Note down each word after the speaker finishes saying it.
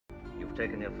You've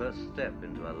taken your first step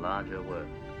into a larger world.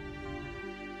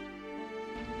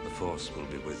 The Force will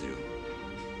be with you,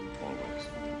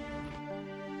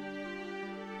 always.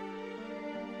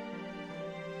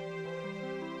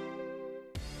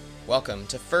 Welcome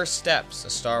to First Steps, a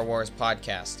Star Wars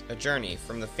podcast, a journey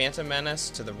from the Phantom Menace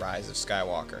to the Rise of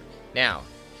Skywalker. Now,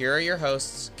 here are your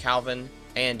hosts, Calvin,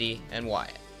 Andy, and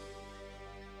Wyatt.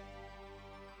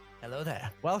 Hello there.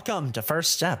 Welcome to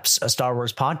First Steps, a Star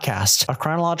Wars podcast, a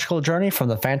chronological journey from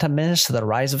the Phantom Menace to the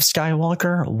Rise of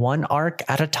Skywalker, one arc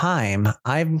at a time.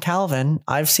 I'm Calvin.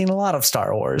 I've seen a lot of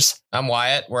Star Wars. I'm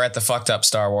Wyatt. We're at the fucked up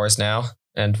Star Wars now,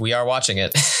 and we are watching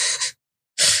it.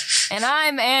 And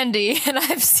I'm Andy, and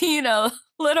I've seen a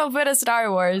little bit of Star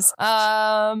Wars.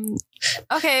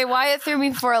 Okay, Wyatt threw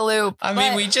me for a loop. I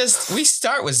mean, we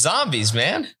start with zombies,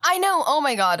 man. I know. Oh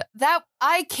my god, that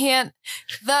I can't.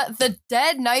 The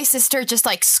dead Night Sister just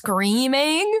like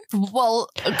screaming. Well,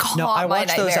 No, I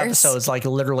watched those nightmares. episodes like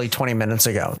literally 20 minutes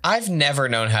ago. I've never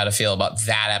known how to feel about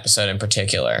that episode in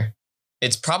particular.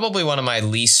 It's probably one of my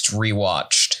least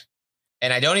rewatched.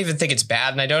 And I don't even think it's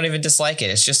bad, and I don't even dislike it.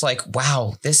 It's just like,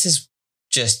 wow, this is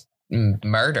just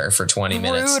murder for 20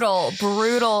 minutes.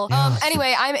 Brutal.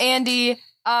 Anyway, I'm Andy.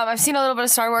 I've seen a little bit of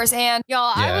Star Wars, and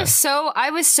y'all, Yeah. I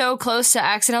was so close to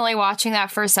accidentally watching that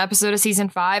first episode of season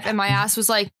 5, and my ass was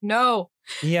like, no,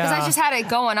 Yeah. because I just had it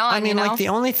going on. I mean, you know? like, the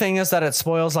only thing is that it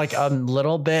spoils like a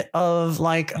little bit of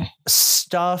like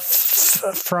stuff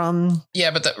from.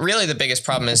 Yeah, but really the biggest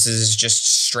problem is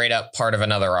just straight up part of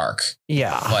another arc.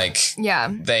 Yeah. Like,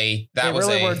 yeah. They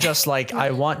really were just like,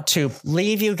 I want to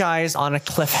leave you guys on a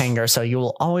cliffhanger, so you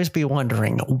will always be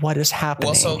wondering what is happening.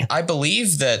 Well, so I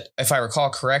believe that, if I recall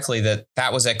correctly,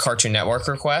 that was a Cartoon Network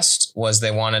request, was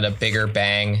they wanted a Bigger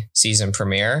Bang season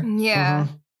premiere. Yeah.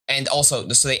 Mhm. And also,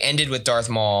 so they ended with Darth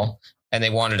Maul, and they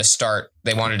wanted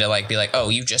to like be like, oh,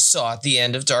 you just saw at the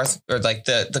end of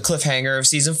the cliffhanger of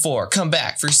season 4, come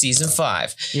back for season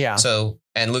 5. Yeah. So,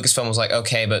 and Lucasfilm was like,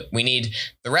 okay, but we need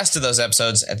the rest of those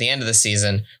episodes at the end of the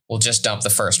season. We'll just dump the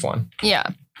first one. Yeah.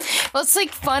 Well, it's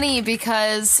like funny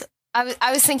because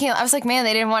I was thinking, I was like, man,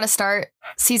 they didn't want to start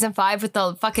season 5 with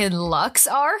the fucking Lux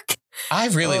arc. I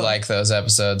really like those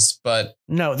episodes, but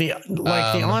No, the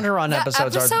Onderon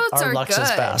episodes are Lux's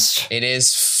good. best. it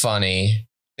is funny.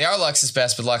 They are Lux's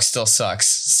best, but Lux still sucks.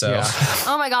 So Yeah.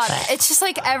 Oh my god, it's just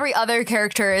like every other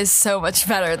character is so much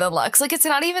better than Lux. Like, it's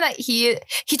not even that he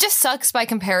just sucks by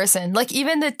comparison. Like,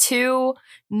 even the two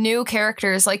new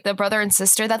characters, like the brother and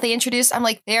sister that they introduced, I'm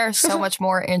like, they are so much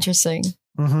more interesting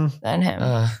Mm-hmm. than him.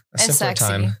 a And simpler sexy.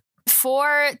 time.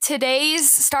 For today's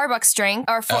Starbucks drink,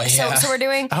 so we're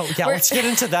doing. Oh yeah, we're- let's get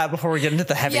into that before we get into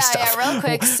the heavy Yeah, stuff. yeah, real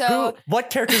quick. So- what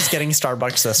character is getting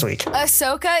Starbucks this week?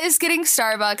 Ahsoka is getting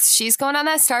Starbucks. She's going on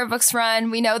that Starbucks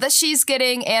run. We know that she's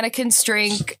getting Anakin's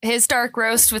drink, his dark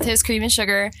roast with his cream and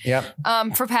sugar, Yep.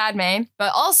 for Padme.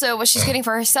 But also what she's getting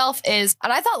for herself is,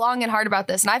 and I thought long and hard about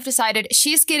this, and I've decided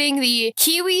she's getting the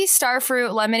Kiwi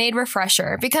Starfruit Lemonade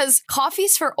Refresher, because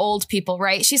coffee's for old people,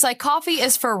 right? She's like, coffee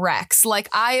is for Rex. Like,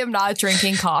 I am not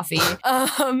drinking coffee.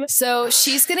 So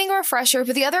she's getting a refresher,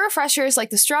 but the other refreshers, like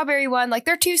the strawberry one, like,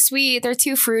 they're too sweet, they're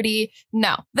too fruity.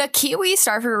 No, the Kiwi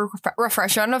Starfruit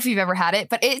Refresher, I don't know if you've ever had it,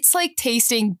 but it's like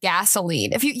tasting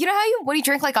gasoline. If you know how when you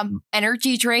drink like a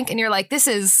energy drink and you're like,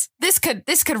 this could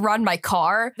run my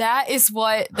car. That is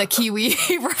what the Kiwi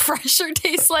Refresher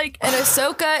tastes like. And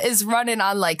Ahsoka is running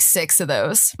on like 6 of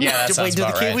those. Yeah, that sounds Wait, do the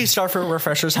about Kiwi right. Starfruit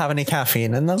refreshers have any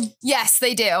caffeine in them? Yes,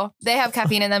 they do. They have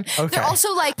caffeine in them. Okay. They're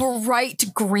also like bright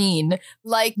green,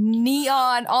 like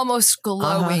neon, almost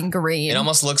glowing green. It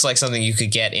almost looks like something you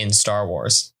could get in Star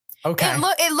Wars. Okay.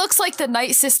 It looks like the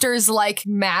Night Sisters like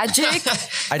magic.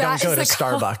 I don't That go is to the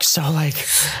co- Starbucks, so like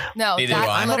No, Neither do that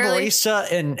I. I'm a literally.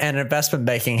 barista in an investment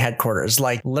banking headquarters.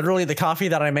 Like literally, the coffee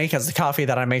that I make is the coffee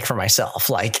that I make for myself.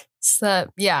 Like,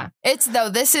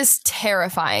 This is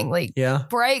terrifying. Like, yeah.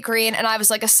 bright green, and I was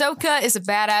like, Ahsoka is a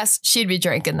badass. She'd be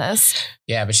drinking this.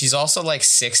 Yeah, but she's also like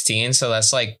 16, so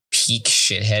that's like peak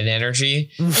shithead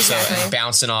energy. So Exactly.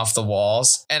 bouncing off the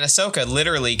walls. And Ahsoka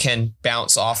literally can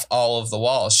bounce off all of the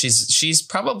walls. She's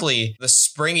probably the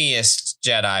springiest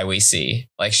Jedi we see.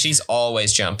 Like, she's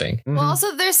always jumping. Mhm. Well,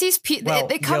 also there's these. Well,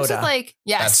 It comes Yoda. with like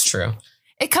That's true.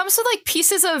 It comes with like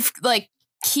pieces of like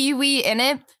kiwi in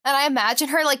it, and I imagine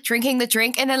her like drinking the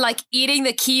drink and then like eating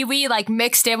the kiwi like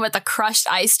mixed in with the crushed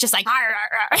ice, just like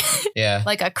Yeah.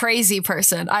 like a crazy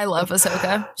person. I love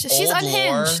Ahsoka. She's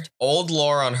unhinged. Old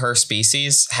lore on her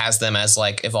species has them as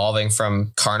like evolving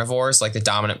from carnivores, like the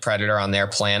dominant predator on their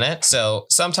planet. So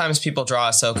sometimes people draw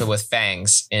Ahsoka with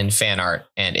fangs in fan art,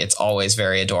 and it's always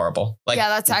very adorable. Like, Yeah,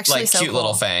 that's actually like so cute cool.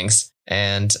 little fangs.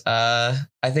 And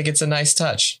I think it's a nice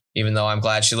touch. even though I'm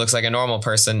glad she looks like a normal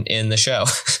person in the show.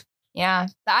 Yeah,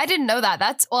 I didn't know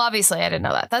that. Obviously I didn't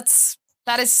know that.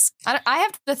 I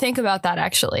have to think about that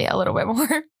actually a little bit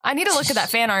more. I need to look at that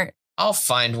fan art. I'll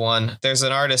find one. There's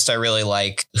an artist I really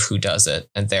like who does it,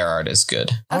 and their art is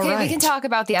good. Okay, we can talk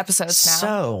about the episodes now.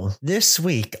 So this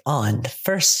week on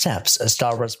First Steps, a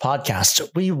Star Wars podcast,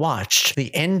 we watched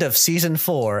the end of season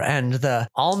 4 and the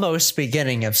almost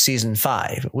beginning of season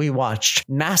 5. We watched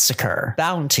Massacre,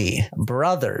 Bounty,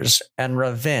 Brothers, and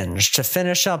Revenge to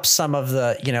finish up some of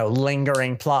the,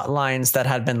 lingering plot lines that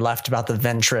had been left about the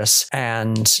Ventress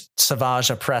and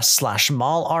Savage Press /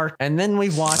 Maul arc. And then we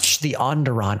watched the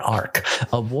Onderon arc.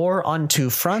 A war on two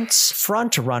fronts,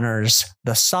 front runners,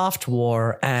 the soft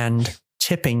war, and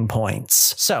tipping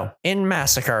points. So in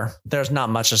Massacre, there's not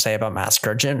much to say about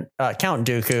Massacre. Count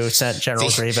Dooku sent General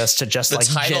Grievous to just the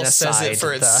title genocide. says it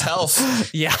for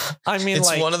itself. Yeah, I mean,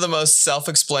 it's one of the most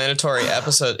self-explanatory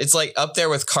episodes. It's like up there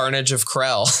with Carnage of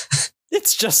Krell.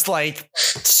 It's just like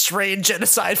straight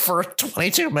genocide for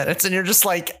 22 minutes. And you're just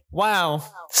like, wow.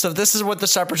 So this is what the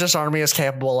Separatist army is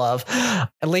capable of.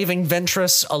 Leaving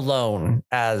Ventress alone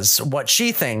as what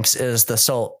she thinks is the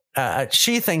sole.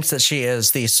 She thinks that she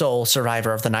is the sole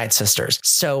survivor of the Night Sisters.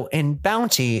 So in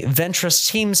Bounty, Ventress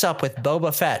teams up with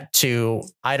Boba Fett to,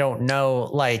 I don't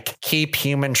know, keep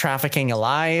human trafficking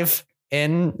alive.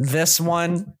 In this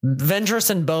one, Ventress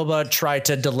and Boba try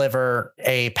to deliver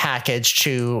a package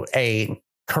to a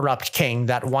corrupt king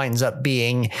that winds up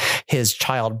being his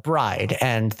child bride,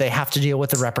 and they have to deal with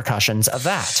the repercussions of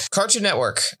that. Cartoon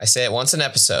Network. I say it once an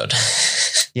episode.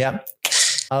 Yep.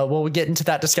 We'll get into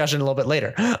that discussion a little bit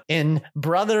later. In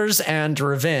Brothers and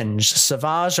Revenge,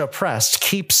 Savage Oppressed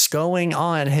keeps going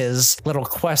on his little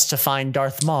quest to find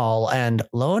Darth Maul, and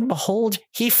lo and behold,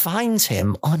 he finds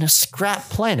him on a scrap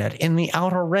planet in the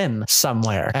Outer Rim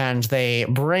somewhere. And they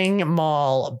bring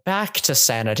Maul back to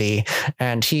sanity,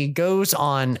 and he goes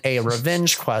on a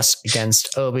revenge quest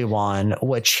against Obi-Wan,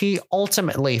 which he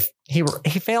ultimately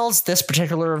he fails this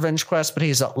particular revenge quest, but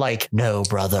he's like, no,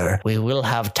 brother, we will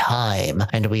have time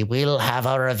and we will have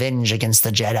our revenge against the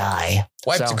Jedi.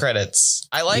 Wipe to credits.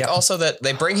 I like also that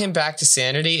they bring him back to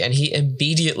sanity and he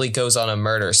immediately goes on a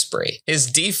murder spree.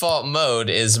 His default mode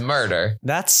is murder.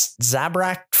 That's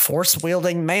Zabrak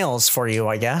force-wielding males for you,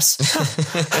 I guess.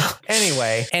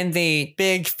 Anyway, in the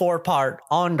big 4-part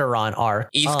Onderon arc,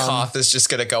 Eve Koth is just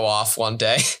going to go off one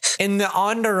day. In the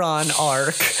Onderon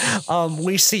arc,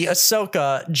 we see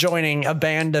Ahsoka joining a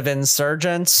band of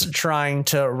insurgents trying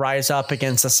to rise up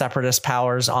against the Separatist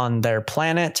powers on their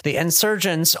planet. The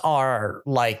insurgents are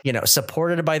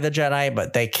supported by the Jedi,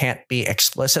 but they can't be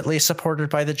explicitly supported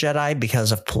by the Jedi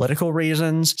because of political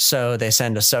reasons. So they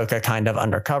send Ahsoka kind of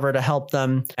undercover to help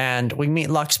them. And we meet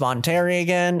Lux Monteri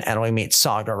again, and we meet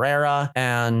Saw Gerrera,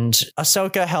 and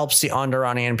Ahsoka helps the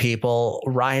Onderonian people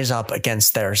rise up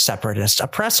against their Separatist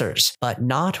oppressors, but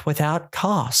not without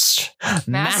cost.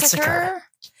 Massacre.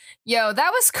 Yo,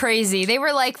 that was crazy. They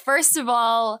were like, first of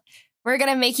all, we're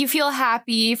going to make you feel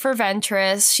happy for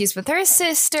Ventress. She's with her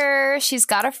sister. She's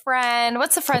got a friend.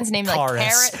 What's the friend's name?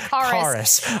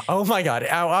 Karis. Oh my God.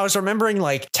 I was remembering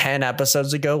 10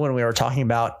 episodes ago when we were talking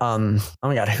about, oh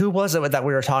my God, who was it that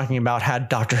we were talking about had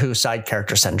Doctor Who side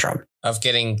character syndrome? Of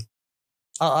getting...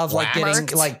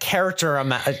 getting character,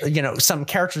 some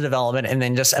character development and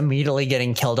then just immediately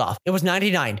getting killed off. It was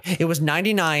 99. It was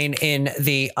 99 in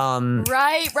the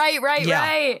Right.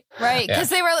 Because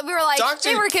we were like,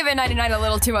 they were giving 99 a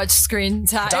little too much screen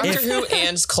time. Doctor Who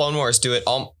and Clone Wars do it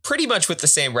all pretty much with the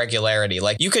same regularity.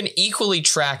 Like you can equally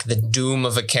track the doom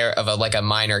of a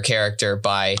minor character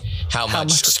by how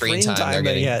much screen time they're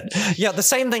getting. Yeah, the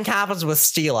same thing happens with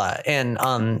Steela in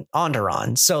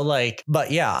Onderon. So but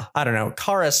yeah, I don't know.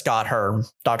 Karis got her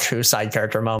Doctor Who side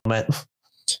character moment.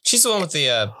 She's the one with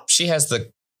she has the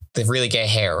really gay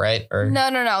hair, right? Or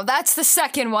No. That's the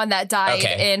second one that died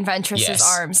in Ventress's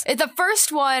arms. The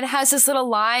first one has this little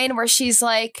line where she's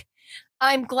like,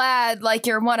 I'm glad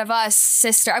you're one of us,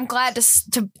 sister. I'm glad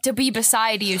to be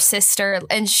beside you, sister.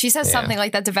 And she says something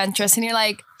like that to Ventress. And you're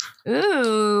like,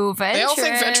 ooh, Ventress. They all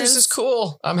think Ventress is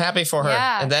cool. I'm happy for her.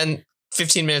 Yeah. And then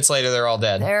 15 minutes later, they're all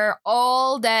dead. They're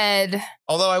all dead.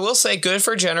 Although I will say good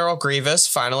for General Grievous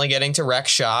finally getting to wreck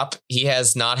shop. He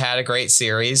has not had a great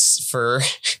series for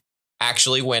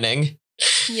actually winning.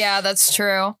 Yeah, that's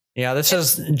true. Yeah, this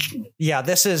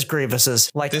is Grievous's.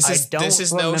 This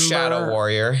is no Shadow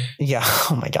Warrior. Yeah.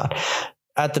 Oh my God.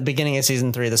 At the beginning of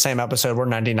season 3, the same episode where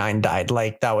 99 died,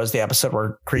 that was the episode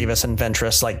where Grievous and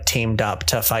Ventress teamed up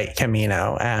to fight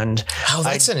Kamino. And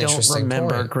that's an interesting point. I don't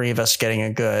remember point. Grievous getting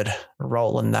a good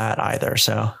role in that either.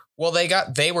 So Well,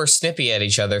 they were snippy at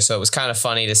each other, so it was kind of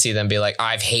funny to see them be like,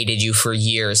 I've hated you for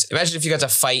years. Imagine if you got to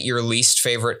fight your least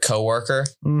favorite coworker.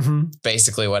 Mm-hmm.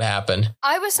 Basically what happened.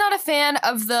 I was not a fan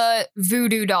of the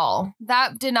voodoo doll.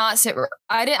 That did not sit.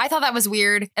 I thought that was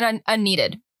weird and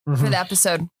unneeded for the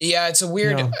episode. Yeah, it's a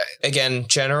weird, again,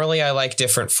 generally I like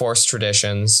different Force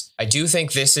traditions. I do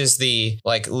think this is the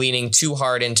like leaning too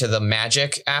hard into the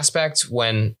magic aspect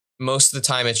when most of the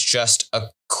time it's just a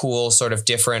cool sort of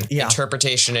different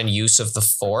interpretation and use of the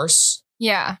Force.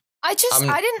 Yeah.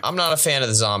 I'm not a fan of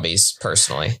the zombies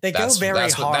personally. That's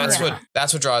hard.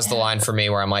 That's what draws the line for me,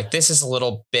 where I'm like, this is a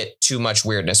little bit too much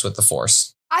weirdness with the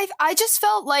Force. I just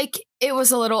felt like it was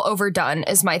a little overdone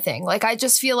is my thing. Like, I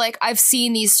just feel like I've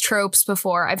seen these tropes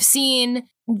before. I've seen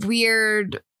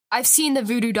the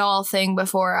voodoo doll thing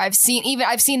before. I've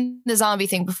seen the zombie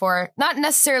thing before. Not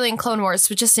necessarily in Clone Wars,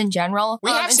 but just in general.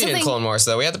 We have seen it in Clone Wars,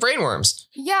 though. We had the brainworms.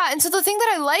 Yeah, and so the thing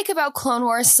that I like about Clone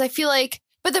Wars is I feel like,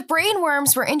 but the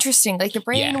brainworms were interesting. Like, the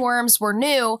brainworms were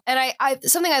new. And I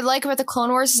something I like about the Clone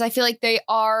Wars is I feel like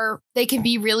they can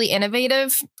be really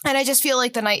innovative. And I just feel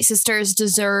like the Night Sisters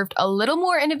deserved a little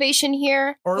more innovation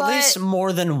here. Or at least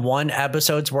more than one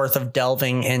episode's worth of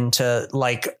delving into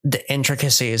like the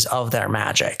intricacies of their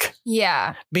magic.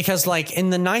 Yeah. Because like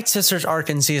in the Night Sisters arc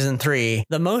in season 3,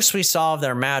 the most we saw of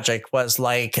their magic was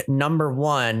like number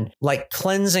 1, like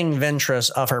cleansing Ventress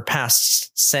of her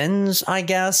past sins, I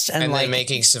guess. And like then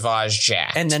making Savage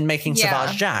jacked. And then making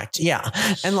Savage jacked. Yeah.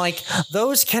 And like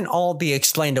those can all be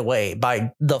explained away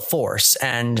by the Force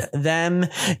and them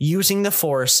using the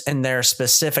Force in their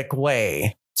specific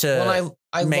way to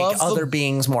make other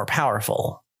beings more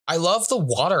powerful. I love the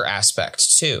water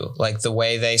aspect too, like the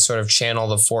way they sort of channel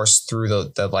the Force through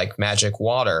the like magic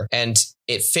water, and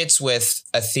it fits with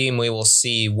a theme we will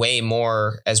see way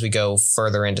more as we go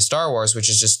further into Star Wars, which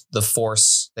is just the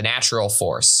Force, the natural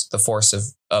Force, the Force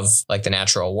of like the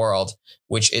natural world,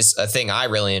 which is a thing I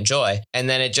really enjoy. And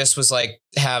then it just was like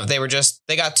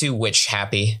they got too witch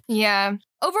happy. Yeah.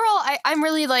 Overall, I'm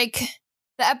really like,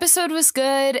 the episode was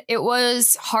good. It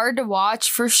was hard to watch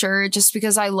for sure, just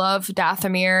because I love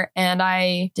Dathomir and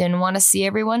I didn't want to see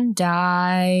everyone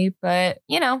die. But,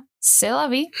 you know, c'est la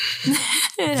vie.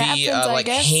 The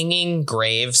hanging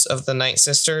graves of the Night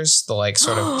Sisters, the like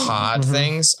sort of pod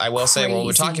things. I will say, when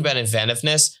we're talking about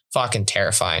inventiveness, fucking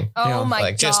terrifying. Oh my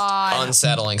god, just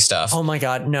unsettling stuff. Oh my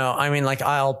god, no. I mean, like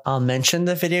I'll mention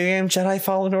the video game Jedi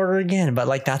Fallen Order again, but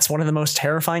like that's one of the most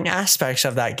terrifying aspects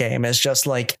of that game is just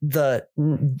like the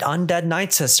undead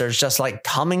Night Sisters just like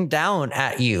coming down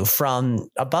at you from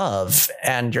above,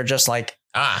 and you're just like,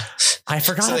 I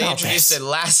forgot so they about introduced this. a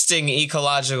lasting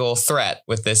ecological threat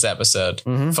with this episode.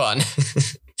 Fun.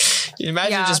 You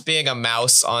imagine just being a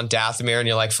mouse on Dathomir and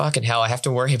you're like, fucking hell, I have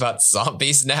to worry about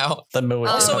zombies now.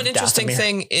 Also, an interesting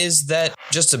thing is that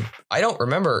I don't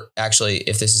remember actually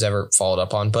if this is ever followed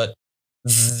up on, but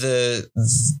the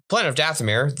planet of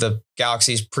Dathomir, the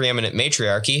galaxy's preeminent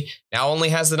matriarchy, now only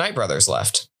has the Night Brothers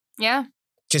left. Yeah.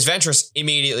 Because Ventress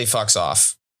immediately fucks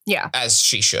off. Yeah. As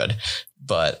she should.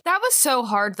 But that was so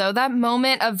hard though. That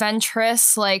moment of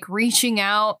Ventress like reaching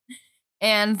out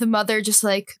and the mother just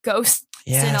like ghosts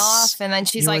off, and then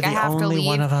she's like, I have to leave. Only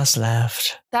one of us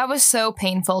left. That was so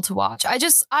painful to watch.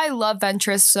 I love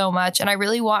Ventress so much, and I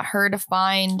really want her to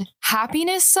find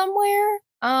happiness somewhere.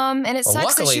 And it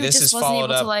sucks that she just wasn't able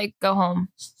to like go home.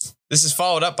 This is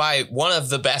followed up by one of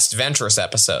the best Ventress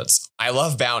episodes. I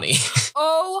love Bounty.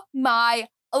 Oh my.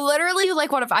 Literally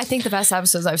like one of, I think, the best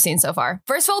episodes I've seen so far.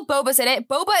 First of all, Boba's in it.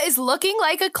 Boba is looking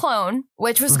like a clone,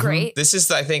 which was great. This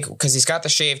is, I think, because he's got the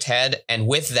shaved head. And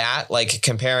with that, like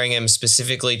comparing him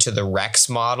specifically to the Rex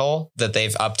model that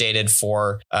they've updated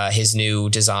for his new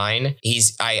design,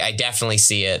 I definitely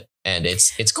see it. And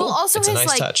it's cool. Well, also it's his a nice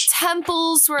like touch.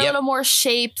 Temples were a little more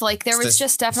shaped. Like there was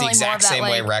just definitely more of that. The exact same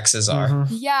way Rex's are.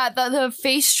 Yeah, the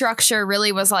face structure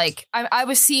really was like I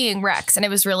was seeing Rex, and it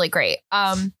was really great.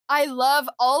 I love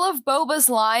all of Boba's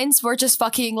lines were just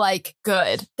fucking like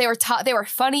good. They were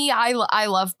funny. I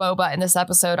love Boba in this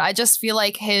episode. I just feel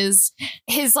like his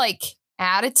like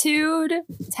attitude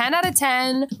 10 out of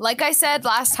 10. Like I said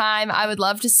last time, I would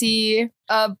love to see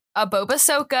a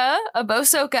Boba-Soka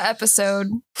episode,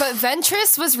 but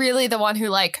Ventress was really the one who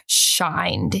like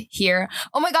shined here.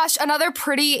 Oh my gosh, another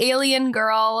pretty alien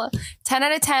girl. 10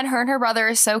 out of 10. Her and her brother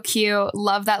are so cute.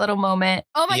 Love that little moment.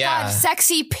 Oh my god,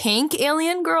 sexy pink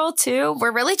alien girl too.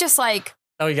 We're really just like,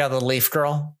 oh, you got the leaf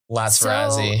girl.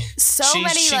 Lazarazi.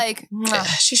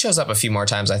 She shows up a few more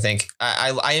times, I think.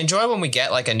 I enjoy when we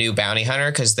get like a new bounty hunter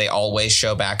because they always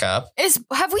show back up.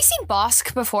 Have we seen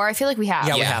Bosk before? I feel like we have.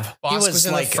 Yeah, we have. Bosk was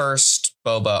in like the first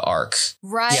Boba arc.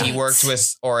 Right. He worked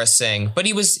with Aura Singh, but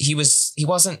he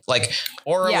wasn't like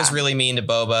Aura was really mean to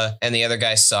Boba and the other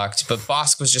guy sucked, but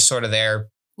Bosk was just sort of there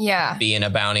being a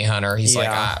bounty hunter. He's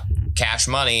like, cash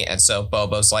money. And so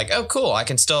Boba's like, oh, cool. I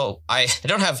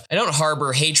don't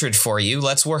harbor hatred for you.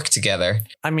 Let's work together.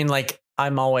 I mean, like,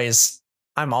 I'm always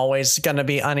gonna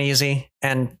be uneasy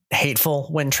and hateful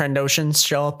when Trandoshans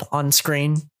show up on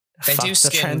screen. They do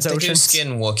skin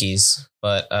Wookiees,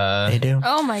 but they do.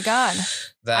 Oh my god.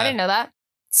 I didn't know that.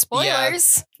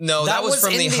 Spoilers. Yeah. No, that was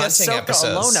from the hunting Ahsoka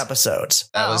episodes. Alone episodes.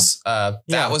 That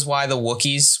was why the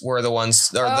Wookiees were the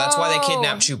ones, or that's why they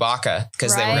kidnapped Chewbacca,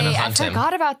 because they were going to hunt him. I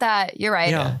forgot about that. You're right.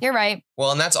 Yeah. You're right.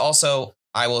 Well, and that's also,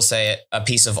 I will say, a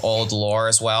piece of old lore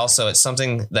as well. So it's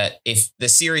something that if the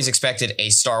series expected a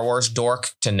Star Wars dork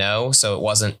to know, so it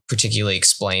wasn't particularly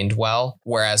explained well.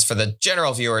 Whereas for the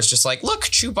general viewer, it's just like, look,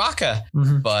 Chewbacca.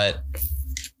 Mm-hmm. But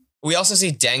we also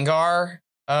see Dengar,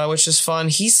 which is fun.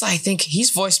 I think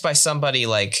he's voiced by somebody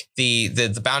like the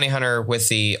bounty hunter with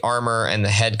the armor and the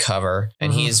head cover.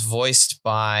 And he is voiced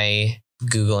by,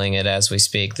 Googling it as we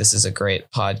speak. This is a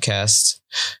great podcast.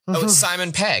 Oh, it's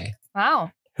Simon Pegg.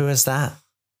 Wow. Who is that?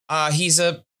 He's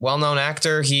a well-known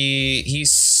actor.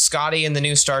 He's Scotty in the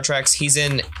new Star Treks. He's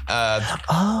in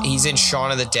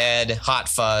Shaun of the Dead, Hot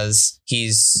Fuzz.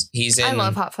 He's in I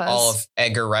love Hot Fuzz. All of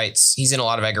Edgar Wright's. He's in a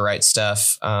lot of Edgar Wright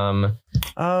stuff.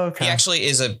 Okay. He actually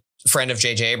is a friend of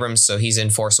J.J. Abrams, so he's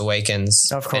in Force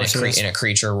Awakens. Of course, in a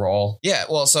creature role. Yeah.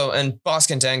 Well, and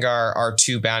Bosk and Dengar are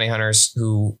two bounty hunters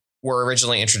who were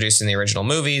originally introduced in the original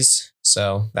movies,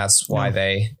 so that's why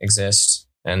they exist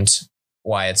and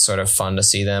why it's sort of fun to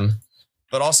see them.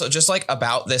 But also just like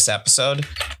about this episode,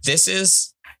 this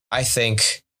is, I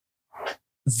think,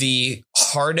 the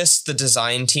hardest the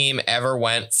design team ever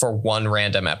went for one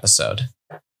random episode.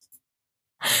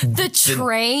 The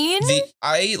train?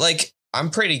 I'm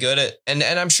pretty good at, and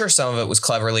I'm sure some of it was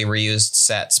cleverly reused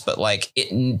sets, but like it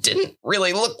didn't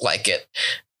really look like it.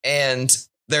 And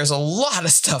there's a lot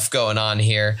of stuff going on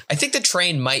here. I think the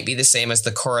train might be the same as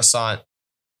the Coruscant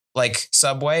like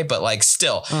subway, but like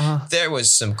still there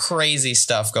was some crazy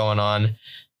stuff going on.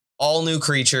 All new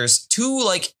creatures, two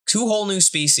whole new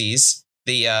species.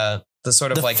 The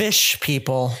sort of the like fish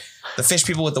people, the fish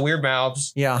people with the weird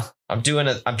mouths. Yeah. I'm doing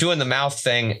the mouth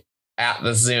thing at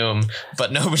the Zoom,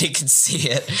 but nobody can see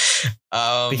it.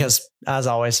 Because as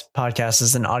always, podcast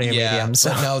is an audio medium.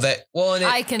 So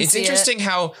it's interesting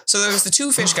how, so there was the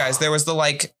two fish guys. There was the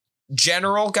like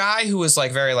general guy who was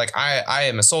like very like, I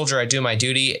am a soldier, I do my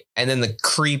duty, and then the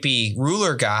creepy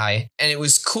ruler guy. And it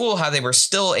was cool how they were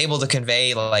still able to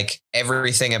convey like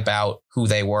everything about who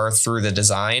they were through the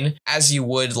design as you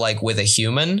would like with a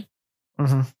human,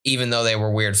 even though they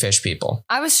were weird fish people.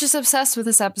 I was just obsessed with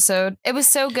this episode. It was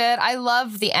so good. I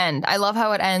love the end. I love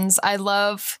how it ends. I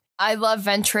love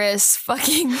Ventress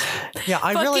fucking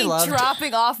I really loved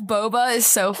dropping off Boba is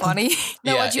so funny.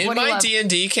 In my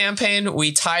D&D campaign,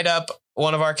 we tied up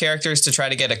one of our characters to try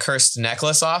to get a cursed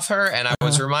necklace off her, and I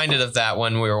was reminded of that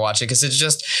when we were watching, because it's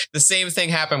just the same thing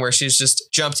happened where she's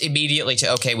just jumped immediately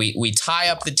to, okay, we tie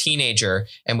up the teenager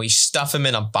and we stuff him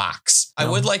in a box. I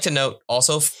would like to note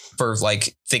also, for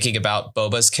like thinking about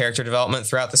Boba's character development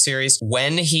throughout the series,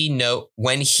 when he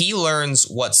learns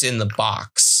what's in the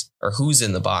box or who's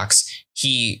in the box,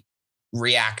 he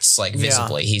reacts like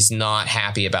visibly. He's not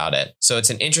happy about it. So it's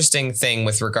an interesting thing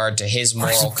with regard to his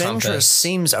moral compass. Ventress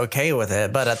seems okay with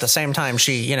it, but at the same time,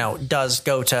 she, does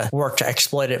go to work to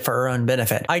exploit it for her own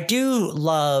benefit. I do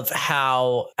love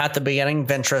how at the beginning,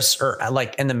 Ventress, or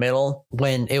like in the middle,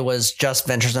 when it was just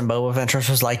Ventress and Boba, Ventress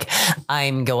was like,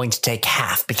 I'm going to take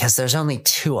half because there's only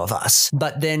two of us.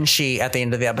 But then she, at the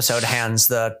end of the episode, hands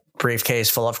the briefcase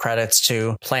full of credits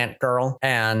to Plant Girl,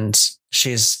 and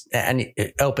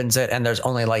it opens it, and there's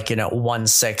only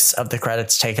 1/6 of the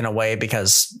credits taken away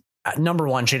because number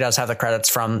one, she does have the credits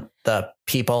from the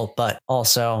people, but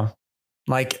also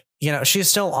she's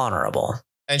still honorable.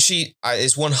 And she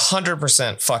is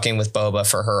 100% fucking with Boba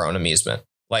for her own amusement.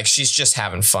 Like, she's just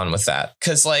having fun with that.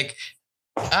 Cause I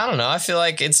don't know. I feel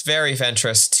like it's very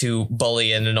Ventress to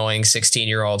bully an annoying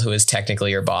 16-year-old who is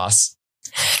technically your boss.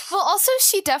 Well, also,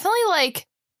 she definitely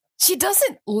she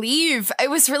doesn't leave.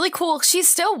 It was really cool. She's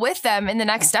still with them in the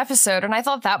next episode. And I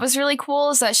thought that was really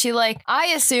cool, is that she I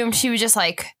assumed she would just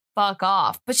fuck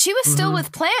off, but she was still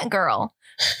with Plant Girl.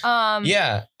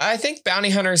 I think bounty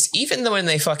hunters, even when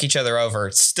they fuck each other over,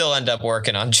 still end up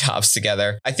working on jobs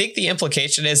together. I think the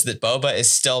implication is that Boba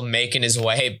is still making his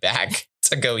way back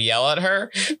to go yell at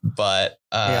her, but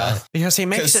because he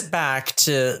makes it back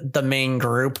to the main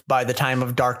group by the time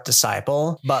of Dark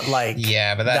Disciple, but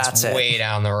but that's way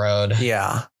down the road.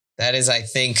 That is, I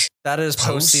think, That is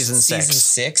post season 6. Season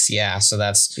 6, yeah. So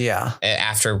that's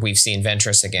after we've seen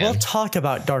Ventress again. We'll talk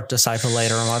about Dark Disciple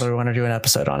later and whether we want to do an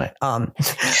episode on it.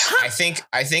 I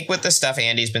think with the stuff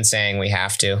Andy's been saying, we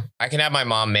have to. I can have my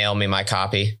mom mail me my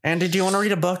copy. Andy, do you want to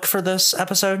read a book for this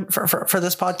episode for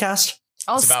this podcast?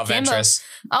 It's about Ventress.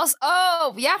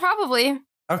 Oh, yeah, probably.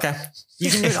 Okay.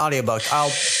 You can do an audiobook.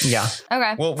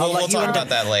 Okay. We'll talk about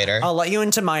that later. I'll let you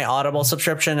into my Audible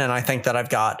subscription, and I think that I've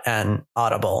got an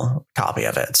Audible copy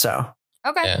of it. So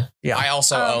okay. Yeah. I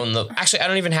also own actually, I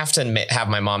don't even have to have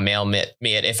my mom mail me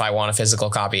it if I want a physical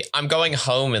copy. I'm going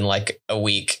home in like a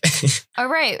week. All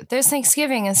right. There's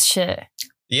Thanksgiving and shit.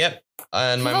 Yep.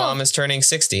 And my mom is turning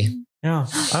 60. Yeah.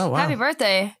 Oh, wow. Happy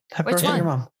birthday. Happy birthday to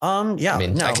your mom. Yeah. I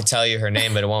mean, I could tell you her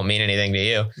name, but it won't mean anything to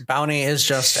you. Bounty is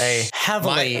just a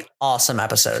heavily awesome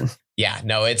episode. Yeah.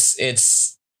 No, it's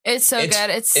so good.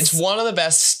 It's one of the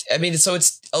best. I mean, so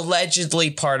it's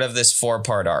allegedly part of this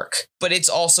 4-part arc, but it's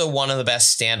also one of the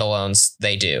best standalones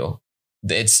they do.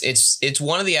 It's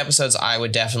one of the episodes I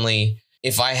would definitely,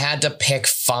 if I had to pick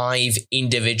 5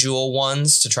 individual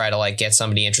ones to try to like get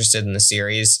somebody interested in the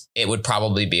series, it would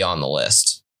probably be on the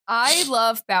list. I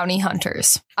love bounty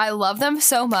hunters. I love them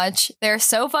so much. They're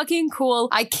so fucking cool.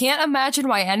 I can't imagine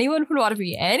why anyone would want to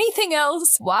be anything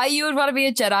else. Why you would want to be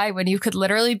a Jedi when you could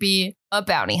literally be a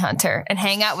bounty hunter and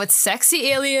hang out with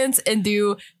sexy aliens and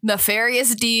do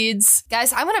nefarious deeds.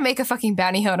 Guys, I'm going to make a fucking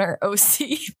bounty hunter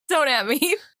OC. Don't at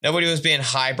me. Nobody was being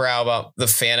highbrow about the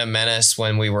Phantom Menace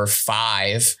when we were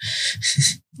 5.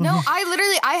 No,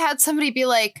 I had somebody be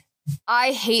like,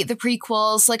 I hate the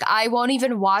prequels. Like, I won't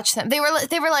even watch them. They were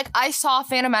like, I saw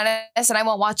Phantom Menace and I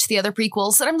won't watch the other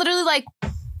prequels. And I'm literally like,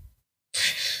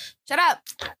 shut up.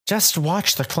 Just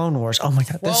watch the Clone Wars. Oh my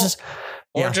God.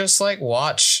 Or just like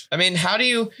watch. I mean, how do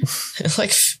you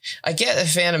like, I get that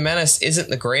Phantom Menace isn't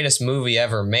the greatest movie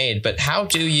ever made, but how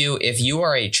do you, if you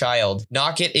are a child,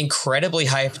 not get incredibly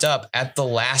hyped up at the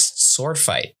last sword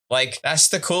fight? Like, that's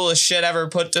the coolest shit ever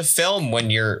put to film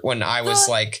when I was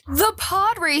like... The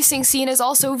pod racing scene is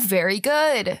also very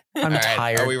good. I'm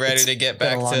tired. Are we ready to get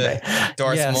back to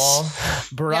Darth Maul?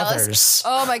 Brothers.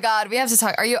 Oh my God, we have to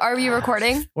talk. Are we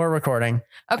recording? We're recording.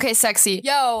 Okay, sexy.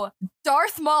 Yo,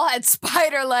 Darth Maul had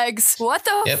spider legs. What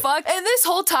the fuck? And this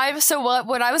whole time,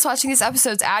 when I was watching these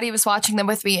episodes, Addie was watching them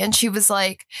with me, and she was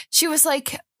like,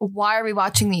 why are we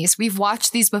watching these? We've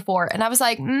watched these before. And I was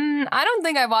like, I don't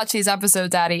think I've watched these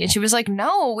episodes, Addie. And she was like,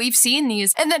 no, we've seen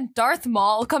these. And then Darth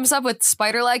Maul comes up with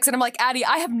spider legs. And I'm like, Addie,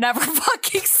 I have never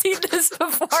fucking seen this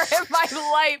before in my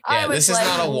life. Yeah, this is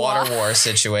not a Water War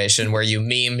situation where you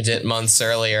memed it months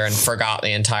earlier and forgot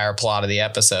the entire plot of the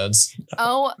episodes.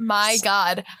 Oh my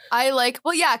God.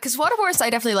 Because Water Wars,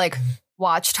 I definitely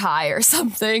watched high or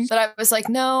something. But I was like,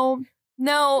 no,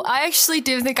 I actually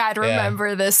do think I'd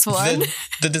remember this one.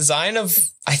 The design of,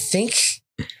 I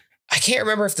can't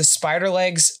remember if the spider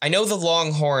legs, I know the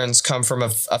long horns come from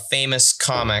a famous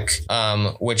comic,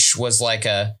 which was like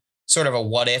a sort of a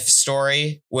what if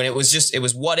story when it was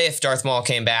what if Darth Maul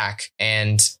came back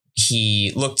and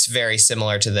he looked very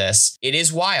similar to this. It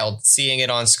is wild seeing it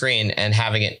on screen and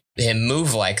having him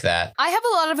move like that. I have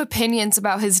a lot of opinions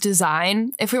about his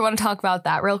design. If we want to talk about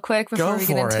that real quick before we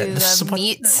get into the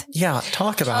meat. Yeah,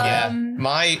 talk about it.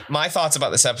 My thoughts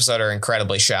about this episode are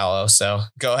incredibly shallow, so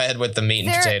go ahead with the meat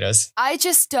and potatoes. I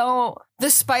just don't. The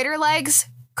spider legs,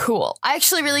 cool. I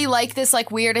actually really like this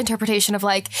weird interpretation of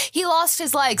he lost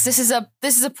his legs. This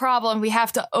is a problem we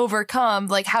have to overcome.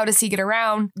 Like, how does he get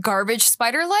around garbage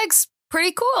spider legs?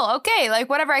 Pretty cool. Okay,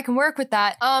 whatever, I can work with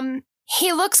that.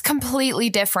 He looks completely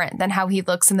different than how he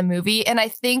looks in the movie, and I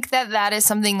think that is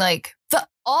something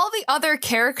all the other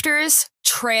characters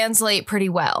translate pretty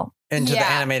well into the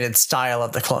animated style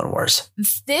of the Clone Wars.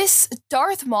 This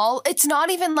Darth Maul, it's not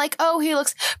even he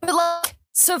looks, but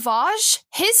Savage,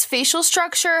 his facial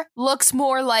structure looks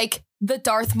more like the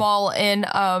Darth Maul in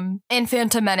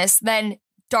Phantom Menace than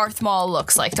Darth Maul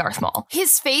looks like Darth Maul.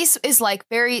 His face is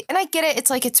very, and I get it,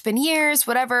 it's been years,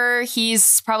 whatever,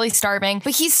 he's probably starving,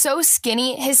 but he's so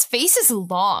skinny, his face is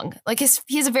long.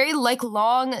 He has a very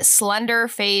long, slender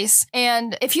face,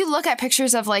 and if you look at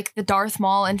pictures of the Darth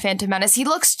Maul in Phantom Menace, he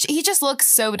just looks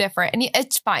so different, and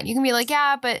it's fine. You can be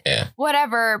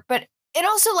whatever, but and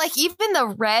also, even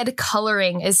the red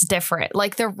coloring is different.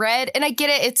 The red, and I get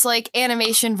it, it's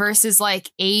animation versus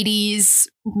 80s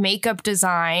makeup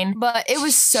design, but it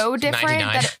was so different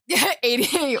 99. that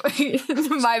 88.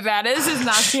 My bad. This is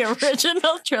not the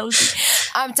original trilogy.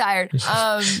 I'm tired.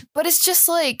 But it's just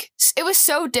it was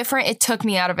so different. It took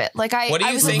me out of it. What do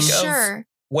you think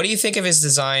What do you think of his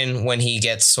design when he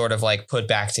gets sort of like put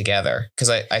back together? Because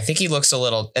I think he looks a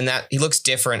little, and that he looks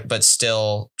different, but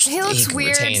still He looks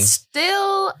weird. retains.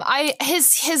 Still,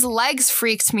 his legs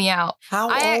freaked me out.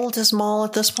 How old is Maul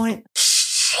at this point?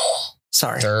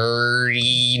 Sorry.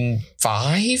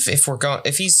 35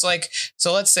 if he's like,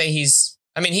 so let's say he's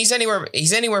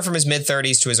anywhere from his mid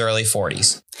 30s to his early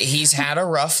 40s. He's had a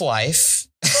rough life.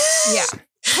 Yeah.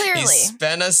 Clearly. He's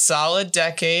spent a solid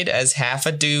decade as half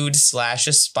a dude / a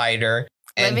spider.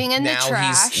 Living in the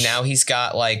trash. Now he's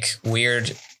got like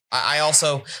weird. I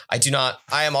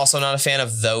am also not a fan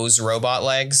of those robot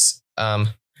legs.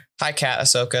 Hi, Kat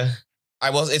Ahsoka.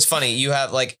 It's funny. You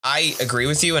have like, I agree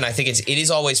with you. And I think it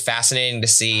is always fascinating to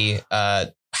see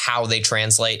how they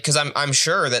translate. Because I'm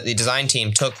sure that the design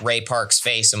team took Ray Park's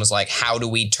face and was like, how do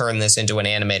we turn this into an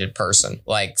animated person?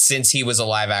 Like, since he was a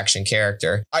live action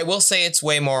character. I will say it's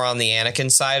way more on the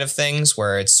Anakin side of things,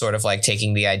 where it's sort of like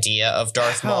taking the idea of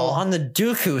Darth Maul. On the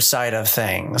Dooku side of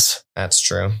things. That's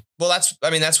true. Well,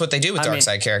 that's what they do with dark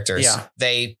side characters. Yeah.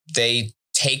 They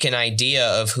take an idea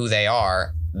of who they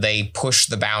are. They push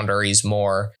the boundaries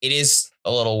more. It is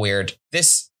a little weird.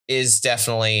 This is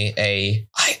definitely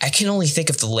I can only think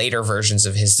of the later versions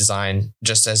of his design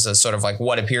just as a sort of like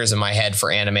what appears in my head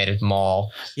for animated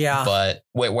Maul. Yeah. But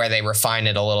where they refine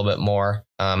it a little bit more.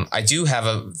 I do have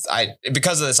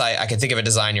because of this, I can think of a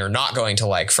design you're not going to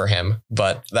like for him,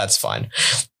 but that's fine.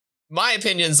 My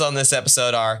opinions on this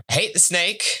episode are: I hate the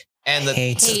snake and I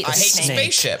hate the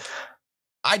spaceship.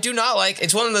 I do not like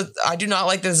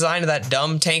the design of that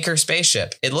dumb tanker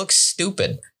spaceship. It looks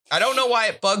stupid. I don't know why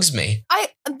it bugs me.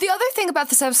 The other thing about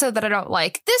this episode that I don't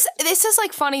like, this is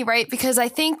like funny, right? Because I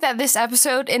think that this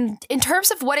episode in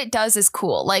terms of what it does is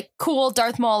cool. Like, cool,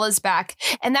 Darth Maul is back.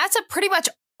 And that's pretty much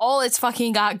all it's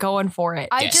fucking got going for it.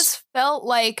 I just felt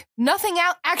like nothing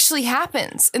actually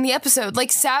happens in the episode.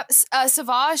 Like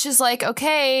Savage is like,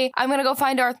 okay, I'm going to go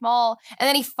find Darth Maul. And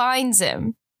then he finds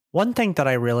him. One thing that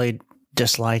I really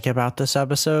dislike about this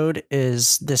episode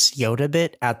is this Yoda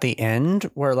bit at the end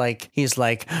where like he's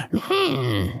like,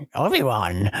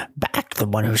 Obi-Wan, back the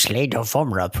one who slayed your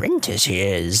former apprentice he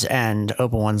is. And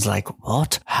Obi-Wan's like,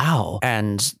 what? How?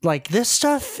 And like this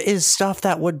stuff is stuff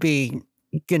that would be,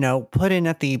 you know, put in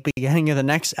at the beginning of the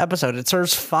next episode. It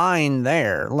serves fine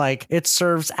there. Like, it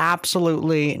serves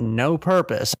absolutely no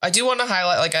purpose. I do want to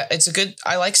highlight, like,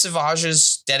 I like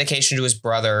Savage's dedication to his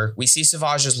brother. We see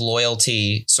Savage's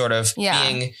loyalty sort of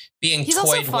being He's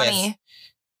toyed with.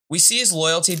 We see his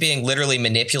loyalty being literally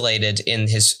manipulated in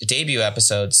his debut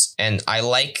episodes. And I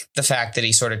like the fact that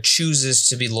he sort of chooses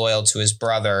to be loyal to his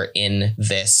brother in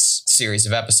this series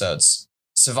of episodes.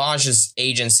 Savage's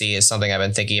agency is something I've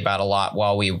been thinking about a lot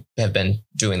while we have been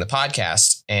doing the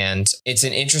podcast. And it's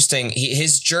an interesting,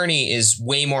 his journey is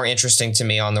way more interesting to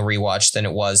me on the rewatch than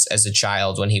it was as a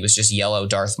child when he was just yellow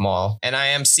Darth Maul. And I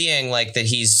am seeing like that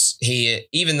he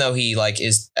even though he like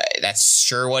is, that's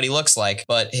sure what he looks like,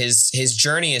 but his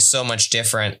journey is so much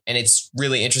different. And it's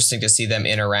really interesting to see them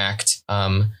interact.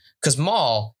 Because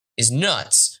Maul is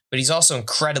nuts, but he's also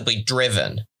incredibly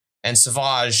driven. And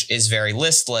Savage is very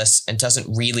listless and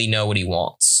doesn't really know what he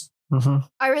wants. Mm-hmm.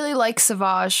 I really like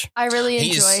Savage. I really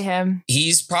enjoy him.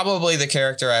 He's probably the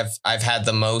character I've had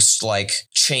the most like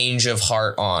change of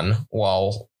heart on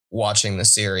while watching the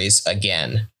series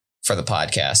again for the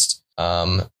podcast.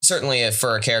 Certainly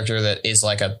for a character that is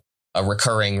like a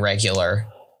recurring regular,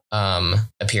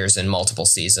 appears in multiple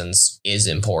seasons is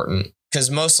important. Because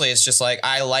mostly it's just like,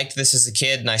 I liked this as a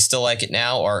kid and I still like it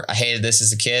now, or I hated this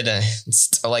as a kid and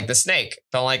I like the snake.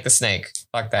 Don't like the snake.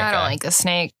 Fuck that guy. I don't like the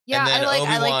snake. Yeah, and then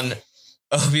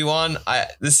Obi-Wan,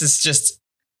 this has just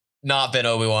not been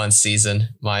Obi-Wan's season,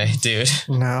 my dude.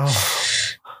 No.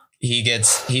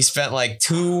 He spent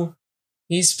the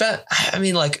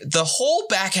whole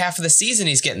back half of the season,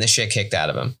 he's getting the shit kicked out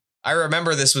of him. I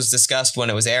remember this was discussed when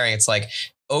it was airing. It's like,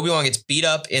 Obi-Wan gets beat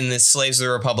up in the Slaves of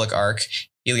the Republic arc.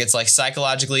 He gets like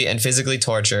psychologically and physically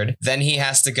tortured. Then he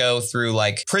has to go through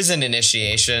like prison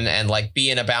initiation and like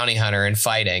being a bounty hunter and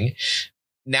fighting.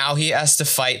 Now he has to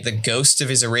fight the ghost of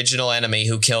his original enemy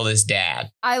who killed his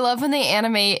dad. I love when they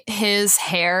animate his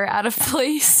hair out of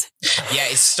place. Yeah,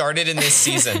 it started in this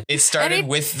season. It started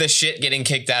with the shit getting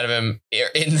kicked out of him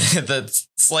in the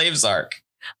Slaves arc.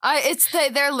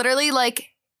 They're literally like,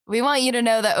 we want you to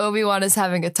know that Obi-Wan is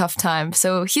having a tough time.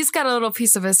 So he's got a little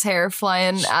piece of his hair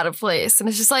flying out of place. And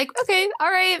it's just like, okay, all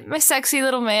right, my sexy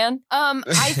little man.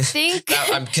 I think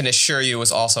that, I can assure you,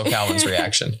 was also Calvin's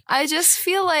reaction. I just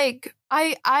feel like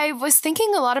I was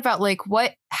thinking a lot about like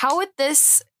how would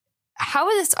this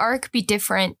arc be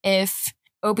different if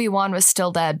Obi-Wan was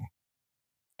still dead?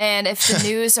 And if the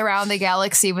news around the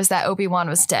galaxy was that Obi-Wan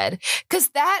was dead. Because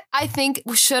that, I think,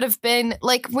 should have been,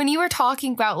 like, when you were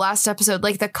talking about last episode,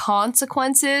 like, the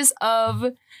consequences of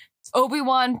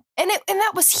Obi-Wan, and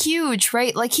that was huge,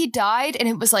 right? Like, he died, and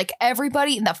it was like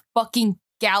everybody in the fucking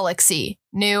galaxy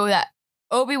knew that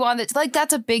Obi-Wan,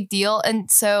 that's a big deal. And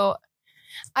so,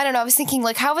 I don't know, I was thinking,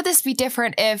 like, how would this be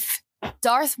different if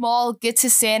Darth Maul gets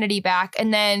his sanity back,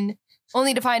 and then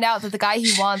only to find out that the guy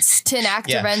he wants to enact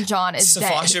revenge on is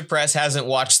Safasha dead. Press hasn't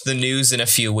watched the news in a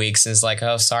few weeks and is like,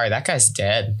 oh, sorry, that guy's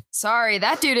dead. Sorry,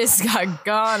 that dude is got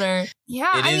goner. Yeah,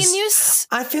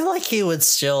 I feel like he would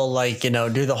still, like, do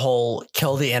the whole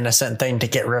kill the innocent thing to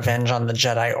get revenge on the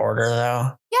Jedi Order,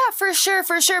 though. Yeah, for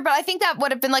sure. But I think that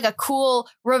would have been like a cool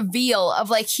reveal of,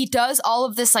 like, he does all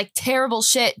of this, like, terrible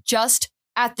shit just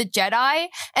at the Jedi,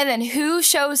 and then who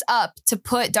shows up to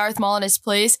put Darth Maul in his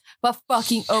place but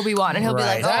fucking Obi-Wan, and he'll be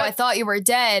like, I thought you were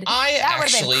dead. That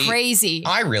would have been crazy.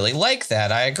 I really like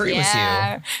that. I agree with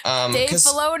you. Dave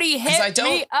Filoni, hit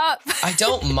me up. I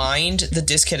don't mind the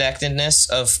disconnectedness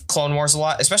of Clone Wars a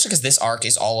lot, especially because this arc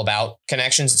is all about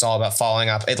connections. It's all about following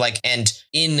up. And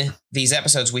in these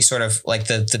episodes, we sort of, like,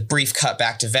 the brief cut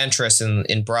back to Ventress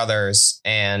in Brothers,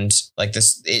 and like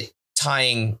this,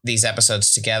 tying these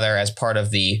episodes together as part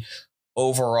of the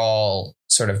overall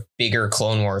sort of bigger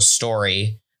Clone Wars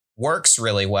story works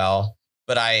really well.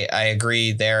 But I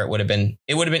agree there. It would have been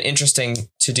interesting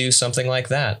to do something like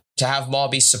that, to have Maul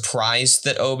be surprised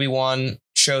that Obi-Wan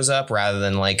shows up rather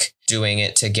than, like, doing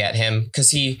it to get him.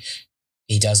 Cause he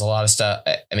does a lot of stuff.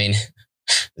 I mean,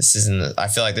 I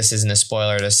feel like this isn't a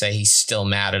spoiler to say he's still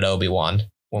mad at Obi-Wan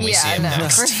when we see him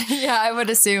next. Yeah, I would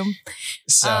assume.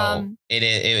 So it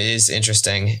is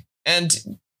interesting. And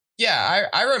yeah,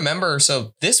 I remember,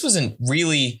 so this wasn't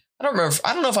really, I don't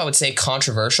know if I would say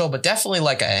controversial, but definitely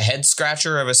like a head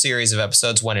scratcher of a series of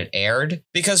episodes when it aired,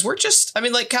 because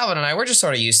like Calvin and I, we're just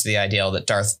sort of used to the idea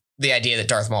that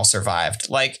Darth Maul survived.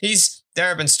 Like, there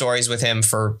have been stories with him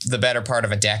for the better part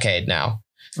of a decade now.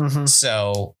 Mm-hmm.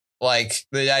 So, like,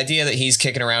 the idea that he's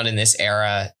kicking around in this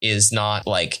era is not,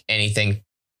 like, anything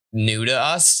new to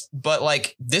us, but,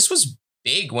 like, this was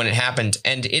big when it happened,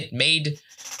 and it made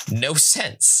no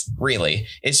sense, really.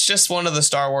 It's just one of the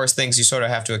Star Wars things you sort of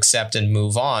have to accept and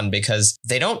move on, because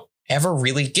they don't ever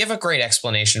really give a great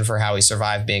explanation for how he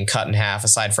survived being cut in half,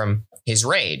 aside from his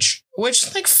rage,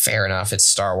 which, like, fair enough. It's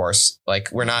Star Wars. Like,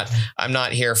 I'm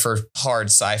not here for hard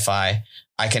sci-fi.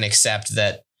 I can accept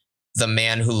that the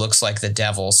man who looks like the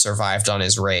devil survived on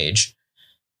his rage.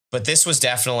 But this was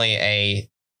definitely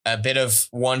a bit of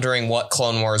wondering what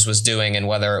Clone Wars was doing and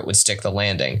whether it would stick the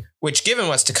landing, which, given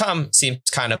what's to come, seems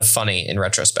kind of funny in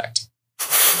retrospect.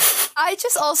 I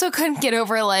just also couldn't get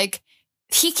over, like,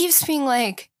 he keeps being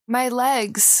like, my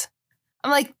legs. I'm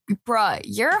like, bruh,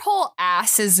 your whole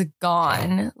ass is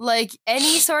gone. Like,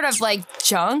 any sort of, like,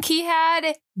 junk he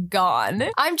had, gone.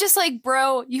 I'm just like,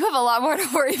 bro, you have a lot more to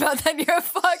worry about than your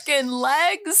fucking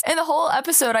legs. And the whole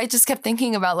episode, I just kept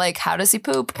thinking about, like, how does he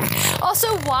poop? Also,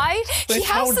 why he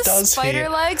has the spider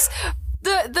legs.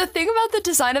 The thing about the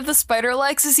design of the spider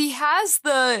legs is he has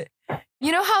the,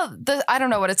 you know how I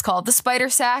don't know what it's called, the spider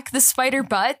sack, the spider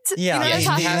butt. Yeah, you know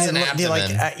he has an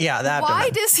abdomen. the abdomen. Why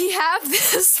does he have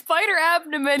this spider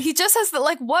abdomen? He just has the,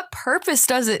 like, what purpose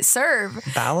does it serve?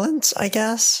 Balance, I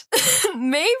guess.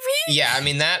 Maybe. Yeah, I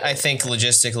mean, that, I think,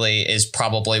 logistically is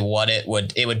probably what it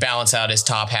would balance out his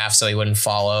top half so he wouldn't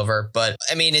fall over. But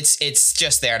I mean, it's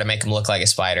just there to make him look like a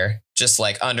spider, just,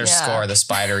 like, underscore the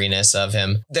spideriness of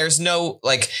him. There's not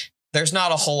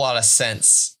a whole lot of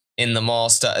sense in the Maul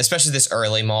stuff, especially this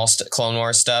early Maul Clone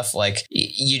Wars stuff. Like,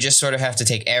 you just sort of have to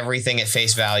take everything at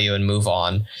face value and move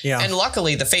on. Yeah. And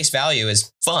luckily, the face value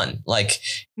is fun. Like,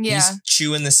 he's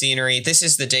chewing the scenery. This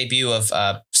is the debut of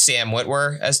Sam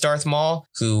Witwer as Darth Maul,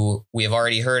 who we have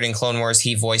already heard in Clone Wars.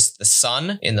 He voiced the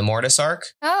Sun in the Mortis arc.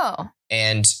 Oh.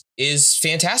 And is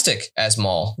fantastic as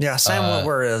Maul. Yeah, Sam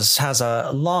Witwer has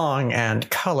a long and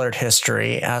colored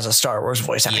history as a Star Wars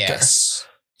voice actor. Yes.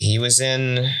 He was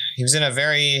in a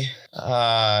very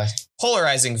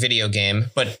polarizing video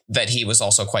game, but that he was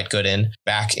also quite good in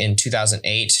back in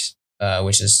 2008,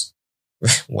 which is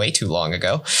way too long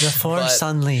ago. The Force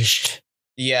Unleashed.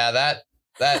 Yeah, that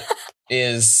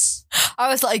is. I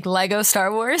was like, Lego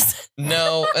Star Wars.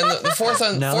 No, and the Force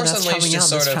Unleashed is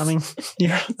sort of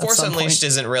Force Unleashed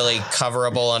isn't really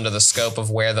coverable under the scope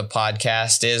of where the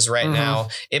podcast is right now.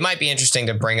 It might be interesting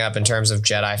to bring up in terms of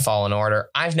Jedi Fallen Order.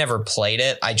 I've never played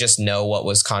it. I just know what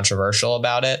was controversial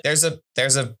about it. There's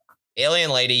a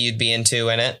alien lady you'd be into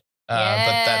in it,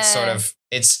 but that's sort of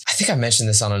I think I mentioned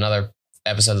this on another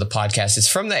episode of the podcast. It's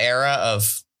from the era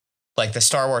of, like, the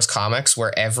Star Wars comics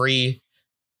where every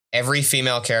every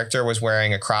female character was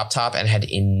wearing a crop top and had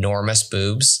enormous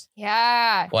boobs.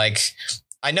 Yeah. Like,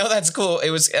 I know that's cool. It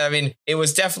was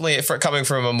definitely coming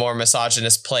from a more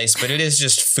misogynist place, but it is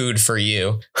just food for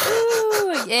you.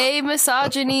 Ooh, yay,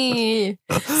 misogyny.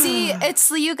 See,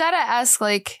 you gotta ask,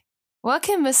 like, what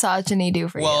can misogyny do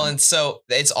for you? Well, and so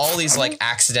it's all these like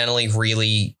accidentally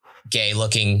really gay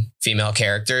looking female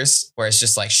characters where it's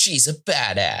just like, she's a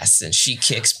badass and she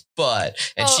kicks butt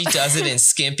and she does it in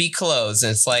skimpy clothes.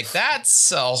 And it's like,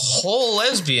 that's a whole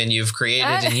lesbian you've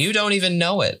created and you don't even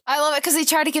know it. I love it because they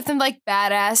try to give them like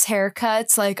badass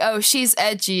haircuts, like, oh, she's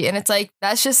edgy. And it's like,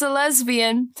 that's just a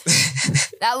lesbian.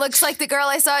 That looks like the girl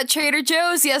I saw at Trader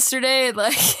Joe's yesterday.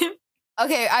 Like,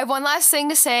 okay, I have one last thing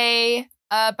to say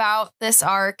about this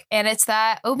arc, and it's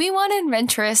that Obi-Wan and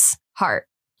Ventress heart.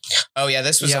 Oh yeah,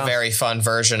 this was a very fun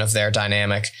version of their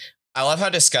dynamic. I love how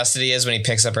disgusted he is when he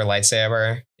picks up her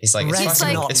lightsaber. He's like,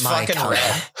 it's fucking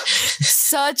red.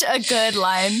 Such a good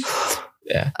line.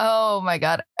 Yeah. Oh my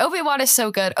god, Obi-Wan is so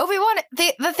good. Obi-Wan,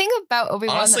 the thing about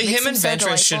Obi-Wan, honestly, him and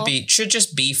Ventress should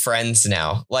just be friends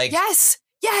now. Like, yes.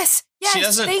 She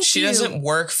doesn't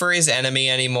work for his enemy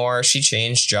anymore. She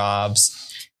changed jobs.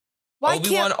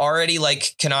 Obi-Wan already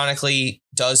like canonically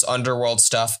does underworld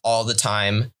stuff all the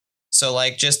time. So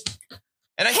like just,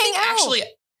 and I think actually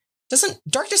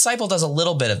Dark Disciple does a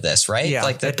little bit of this, right? Yeah,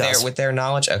 like it does. with their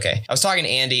knowledge. Okay. I was talking to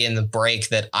Andy in the break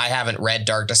that I haven't read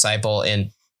Dark Disciple in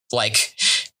like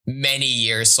many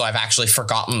years. So I've actually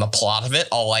forgotten the plot of it.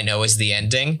 All I know is the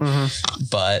ending,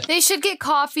 but they should get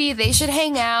coffee. They should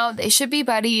hang out. They should be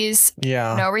buddies.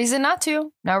 Yeah. No reason not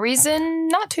to.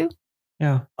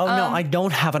 Yeah. Oh, no, I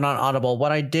don't have it on Audible.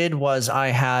 What I did was I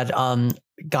had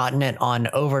gotten it on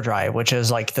Overdrive, which is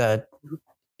like the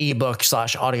ebook /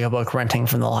 audiobook renting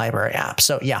from the library app.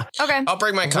 So yeah. Okay. I'll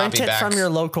bring my copy Rent it back from your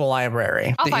local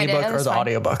library. I'll the find ebook it. or the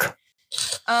audiobook.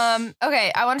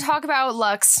 Okay, I want to talk about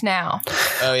Lux now.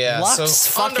 Oh yeah. Lux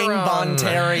so fucking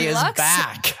Bonteri is Lux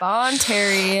back.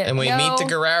 Bonteri. And we meet the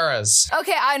Guerreras.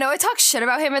 Okay, I know I talked shit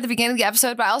about him at the beginning of the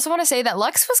episode, but I also want to say that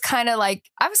Lux was kind of like,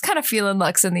 I was kind of feeling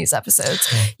Lux in these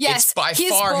episodes. Yes, it's by he's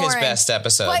far boring, his best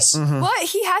episodes. But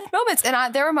he had moments,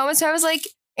 and there were moments where I was like,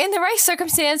 in the right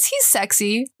circumstance, he's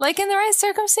sexy. Like in the right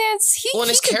circumstance, he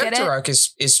his could character get it. arc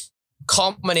is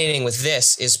culminating with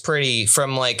this is pretty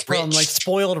from like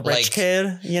spoiled rich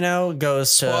kid,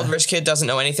 goes to spoiled rich kid, doesn't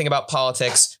know anything about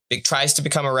politics, tries to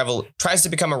become a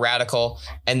radical,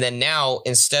 and then now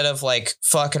instead of like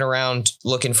fucking around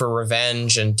looking for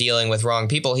revenge and dealing with wrong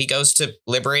people, he goes to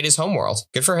liberate his homeworld.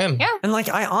 Good for him. Yeah. And like,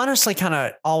 I honestly kind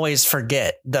of always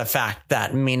forget the fact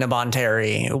that Mina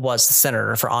Bonteri was the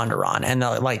senator for Onderon, and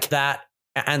like that.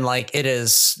 And like, it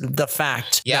is the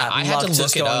fact that I had Lux to is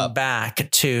look it going up.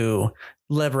 back to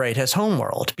liberate his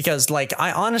homeworld, because like,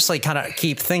 I honestly kind of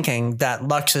keep thinking that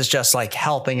Lux is just like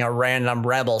helping a random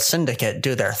rebel syndicate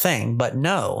do their thing. But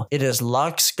no, it is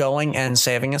Lux going and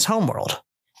saving his homeworld.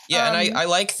 Yeah. And I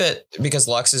like that because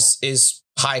Lux is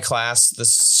high class, the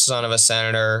son of a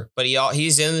senator, but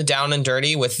he's in the down and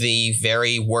dirty with the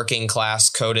very working class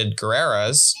coded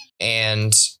Guerreras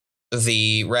and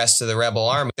the rest of the rebel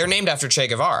army. They're named after Che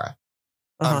Guevara.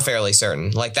 I'm fairly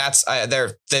certain. Like that's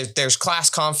there's class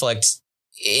conflict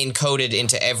encoded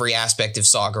into every aspect of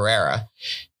Saw Gerrera.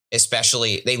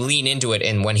 Especially they lean into it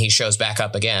in when he shows back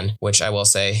up again, which I will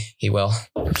say he will.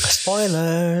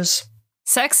 Spoilers.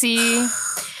 Sexy. If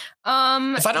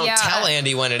I don't tell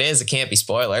Andy when it is, it can't be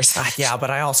spoilers. Yeah,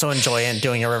 but I also enjoy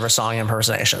doing a River Song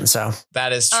impersonation. So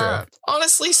that is true.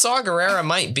 Honestly, Saw Gerrera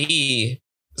might be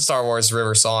Star Wars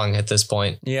River Song at this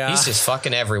point. Yeah. He's just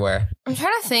fucking everywhere. I'm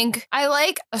trying to think. I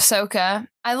like Ahsoka.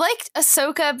 I liked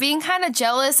Ahsoka being kind of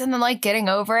jealous and then like getting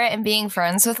over it and being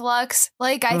friends with Lux.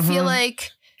 Like, I feel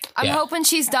like I'm hoping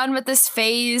she's done with this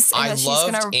phase and that she's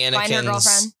going to find her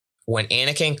girlfriend. When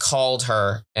Anakin called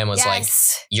her and was like,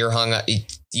 you're hung up,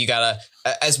 you gotta,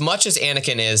 as much as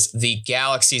Anakin is the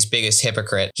galaxy's biggest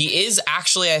hypocrite, he is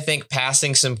actually, I think,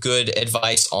 passing some good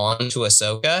advice on to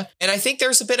Ahsoka. And I think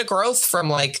there's a bit of growth from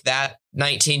like that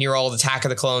 19-year-old Attack of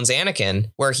the Clones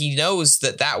Anakin, where he knows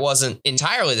that wasn't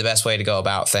entirely the best way to go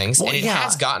about things. And it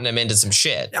has gotten him into some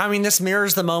shit. I mean, this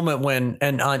mirrors the moment when,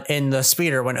 in the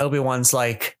speeder, when Obi-Wan's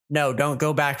like, no, don't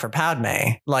go back for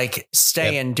Padme. Like,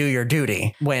 stay and do your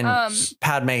duty. When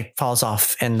Padme falls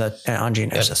off on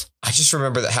Geonosis. I just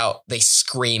remember how they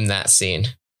scream that scene.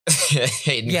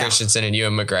 Hayden Christensen and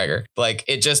Ewan McGregor. Like,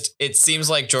 it seems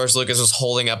like George Lucas was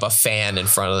holding up a fan in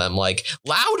front of them, like,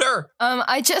 louder.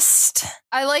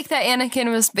 I like that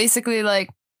Anakin was basically like,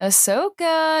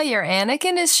 Ahsoka, your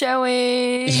Anakin is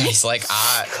showing. Yeah, he's like,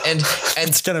 and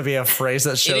it's gonna be a phrase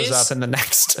that shows up in the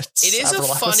next. It is a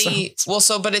funny. Well,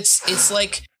 but it's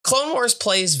like Clone Wars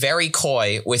plays very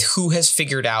coy with who has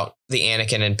figured out the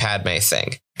Anakin and Padme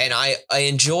thing. And I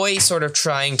enjoy sort of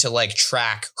trying to like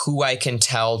track who I can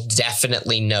tell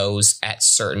definitely knows at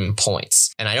certain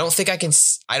points. And I don't think I can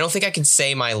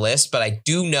say my list, but I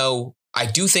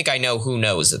do think I know who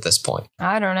knows at this point.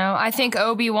 I don't know. I think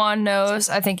Obi-Wan knows.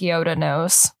 I think Yoda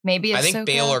knows. Maybe I think Ahsoka,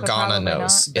 Bail but Organa probably knows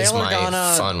not. is Bail my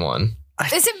Organa- fun one.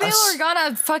 Isn't Bail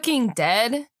Organa fucking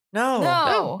dead?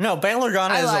 No. Bail Organa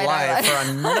I is lied, I alive lied.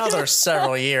 for another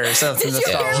several years in the Did you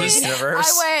Star hear Wars me?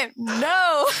 universe. I went,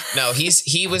 no. No, he's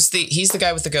the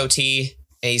guy with the goatee.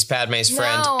 He's Padme's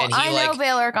friend, No, and he I know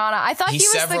Bail Organa. I thought he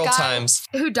was the several guy times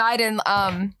who died in.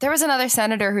 There was another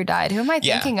senator who died. Who am I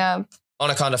Yeah. thinking of?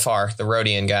 Anaconda Farr, the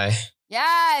Rhodian guy.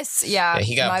 Yes, yeah. Yeah,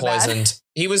 he got my bad. poisoned.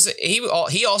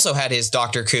 He also had his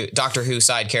Doctor Who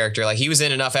side character. Like he was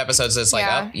in enough episodes that's like,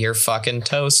 Yeah. oh, you're fucking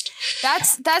toast.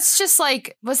 That's just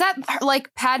like, was that like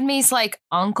Padme's like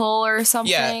uncle or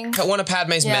something? Yeah, one of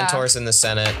Padme's Yeah. mentors in the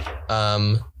Senate.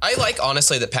 I like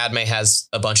honestly that Padme has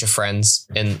a bunch of friends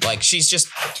and like she's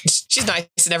nice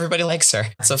and everybody likes her.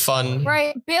 It's a fun.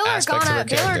 Right. Bail aspect of her Organa.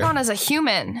 Bail character. Organa is a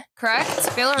human,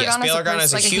 correct? Bail Organa Yes, Bail Organa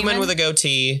is a human with a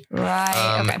goatee.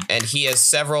 Right. Okay. And he has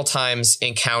several times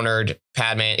encountered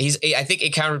Padme. I think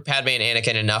encountered Padme and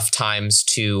Anakin enough times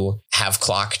to have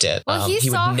clocked it. Well, he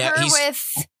saw her he's-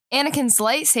 with Anakin's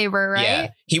lightsaber, right? Yeah,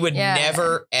 he would Yeah.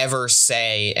 never ever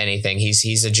say anything.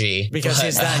 He's a G Because but,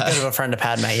 he's that good of a friend to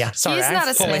Padme. Yeah. Sorry, He's not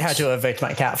I a fully snitch. had to evict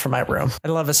my cat from my room. I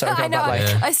love Ahsoka, I know. but like,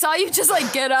 Yeah. I saw you just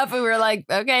like get up and we were like,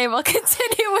 okay, we'll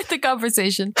continue with the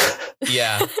conversation.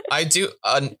 Yeah, I do.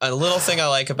 A little thing I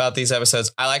like about these episodes,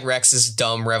 I like Rex's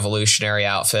dumb revolutionary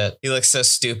outfit. He looks so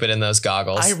stupid in those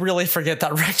goggles. I really forget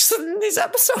that Rex is in these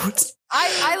episodes.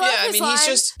 I love Yeah, I this mean, line.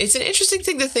 it's an interesting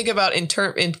thing to think about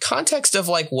in context of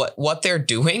like what they're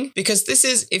doing, because this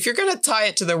is, if you're going to tie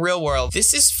it to the real world,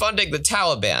 this is funding the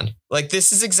Taliban. Like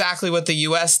this is exactly what the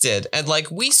US did. And like,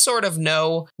 we sort of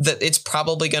know that it's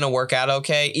probably going to work out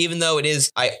okay, even though it is,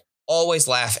 I always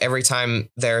laugh every time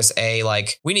there's a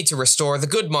like, we need to restore the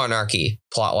good monarchy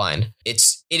plotline. It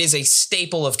is a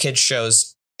staple of kids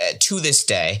shows to this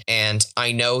day, and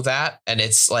I know that, and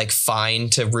it's like fine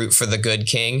to root for the good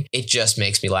king. It just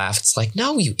makes me laugh. It's like,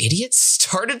 no, you idiots,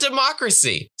 start a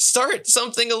democracy, start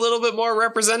something a little bit more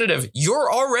representative.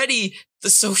 You're already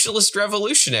the socialist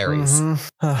revolutionaries.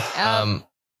 Mhm.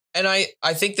 And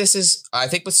I think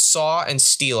with Saw and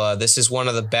Steela, this is one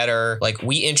of the better, like,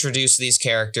 we introduce these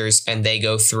characters and they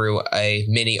go through a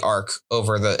mini arc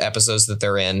over the episodes that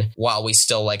they're in while we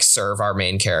still like serve our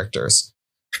main characters.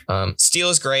 Steel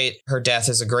is great. Her death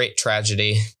is a great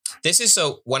tragedy.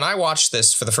 When I watched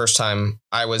this for the first time,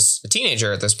 I was a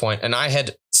teenager at this point, and I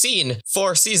had seen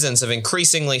 4 seasons of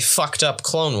increasingly fucked up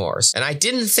Clone Wars, and I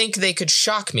didn't think they could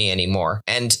shock me anymore.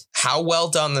 And how well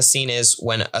done the scene is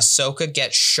when Ahsoka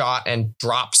gets shot and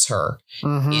drops her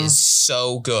Mhm. is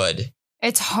so good.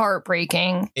 It's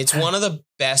heartbreaking. It's one of the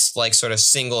best, like, sort of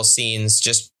single scenes,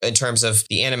 just in terms of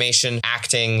the animation,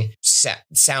 acting,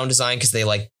 sound design, because they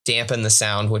like dampen the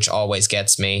sound, which always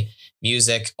gets me.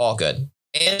 Music, all good.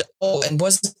 And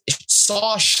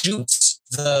Saw shoots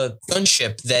the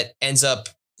gunship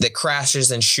that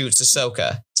crashes and shoots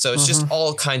Ahsoka. So it's just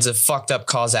all kinds of fucked up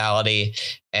causality,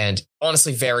 and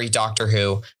honestly, very Doctor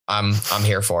Who. I'm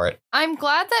here for it. I'm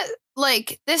glad that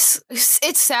like this,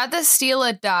 it's sad that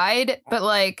Steela died, but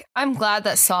like I'm glad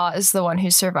that Saw is the one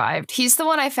who survived. He's the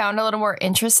one I found a little more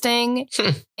interesting.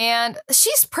 And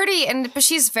she's pretty, but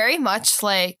she's very much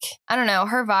like, I don't know,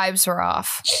 her vibes were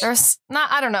off. There's not,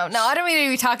 I don't know. No, I don't mean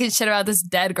to be talking shit about this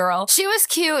dead girl. She was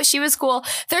cute. She was cool.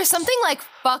 There's something like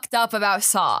fucked up about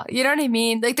Saw. You know what I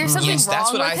mean? Like there's something Yes,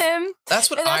 that's wrong what with him. That's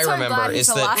what And I that's why I'm remember glad is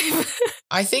he's that alive.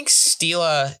 I think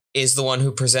Steela is the one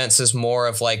who presents as more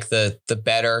of like the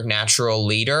better natural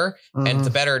leader, and the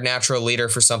better natural leader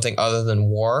for something other than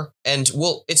war. And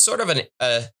it's sort of an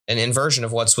inversion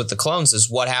of what's with the clones, is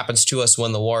what happens to us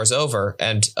when the war is over.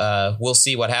 And we'll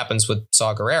see what happens with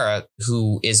Saw Gerrera,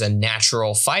 who is a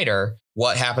natural fighter.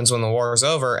 What happens when the war is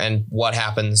over, and what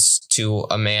happens to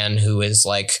a man who is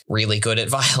like really good at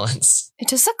violence.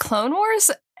 Does the Clone Wars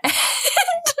end?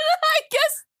 I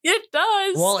guess it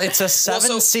does. Well, it's a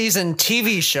 7-season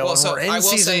TV show, Well, and so we're I in will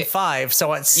season say- 5.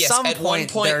 So at some at one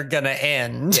point, point- they're gonna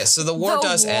end. Yeah, so the war The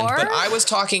does end, but war? I was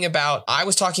talking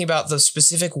about the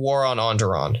specific war on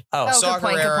Onderon. Oh, Saw good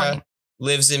point, good Gerrera point.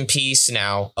 lives in peace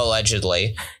now,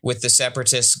 allegedly, with the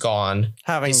Separatists gone.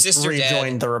 having his sister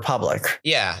rejoined the Republic.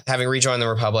 Yeah, having rejoined the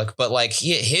Republic, but like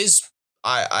his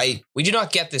we do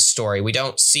not get this story. We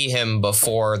don't see him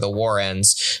before the war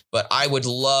ends, but I would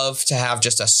love to have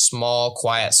just a small,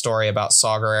 quiet story about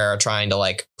Saw Gerrera trying to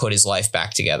like put his life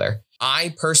back together.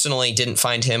 I personally didn't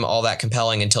find him all that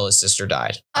compelling until his sister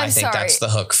died. I think that's the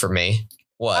hook for me.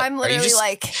 What? I'm literally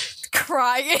like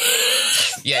crying.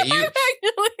 Yeah, you. I'm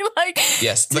actually like,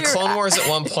 yes, the Clone Wars at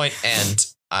one point end.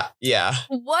 Yeah.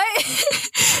 What?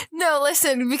 No,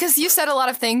 listen, because you said a lot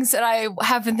of things, and I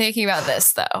have been thinking about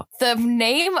this though. The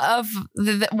name of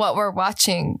what we're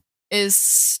watching is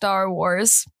Star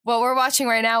Wars. What we're watching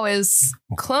right now is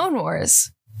Clone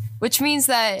Wars, which means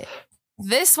that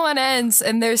this one ends,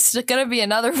 and there's gonna be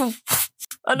another.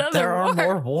 There are war.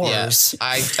 more wars. Yes,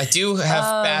 I do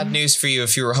have bad news for you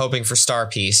if you were hoping for Star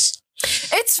Peace.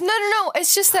 It's no.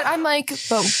 It's just that I'm like,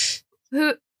 but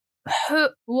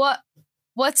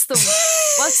what's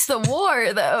the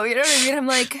war though? You know what I mean? I'm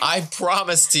like, I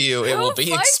promise to you, it will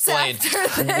be explained.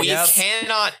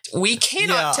 We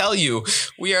cannot tell you.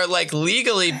 We are like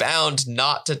legally bound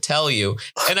not to tell you,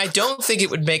 and I don't think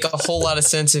it would make a whole lot of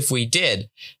sense if we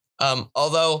did.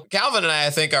 Although Calvin and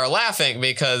I think, are laughing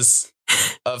because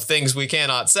of things we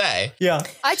cannot say. Yeah.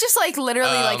 I just like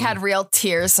literally like had real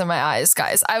tears in my eyes,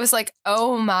 guys. I was like,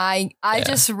 oh my, I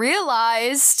just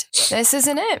realized this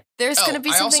isn't it. There's going to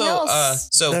be something else.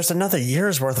 So there's another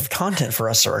year's worth of content for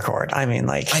us to record. I mean,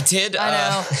 like, I did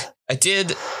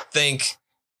think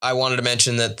I wanted to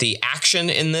mention that the action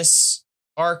in this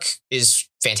arc is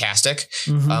fantastic.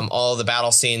 Mm-hmm. All the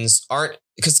battle scenes aren't,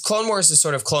 because Clone Wars is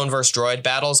sort of clone versus droid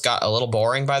battles got a little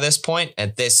boring by this point,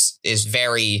 and this is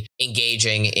very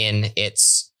engaging in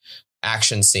its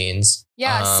action scenes.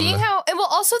 Yeah, seeing how, and well,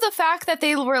 also the fact that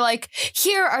they were like,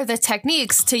 here are the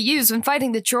techniques to use when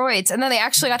fighting the droids, and then they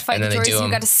actually got to fight the droids, and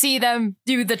you got to see them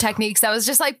do the techniques. That was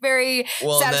just like very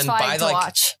satisfying to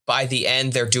watch. By the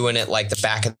end, they're doing it like the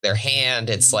back of their hand.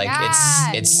 It's like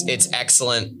it's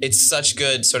excellent. It's such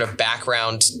good sort of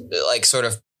background, like sort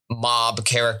of mob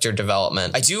character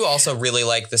development. I do also really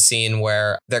like the scene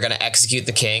where they're going to execute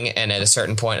the king, and at a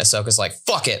certain point, Ahsoka's like,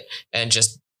 fuck it, and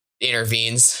just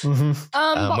intervenes,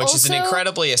 which is an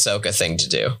incredibly Ahsoka thing to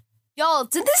do. Y'all,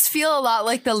 did this feel a lot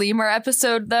like the Lemur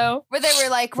episode, though? Where they were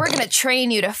like, we're going to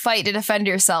train you to fight to defend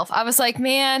yourself. I was like,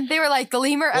 man, they were like, the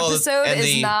Lemur episode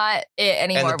is not it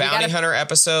anymore. And the Bounty Hunter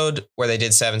episode where they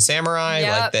did Seven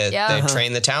Samurai, they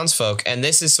trained the townsfolk. And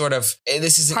this is sort of,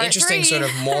 this is an Part interesting 3. sort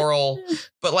of moral,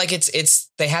 but like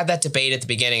it's, they had that debate at the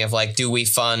beginning of like, do we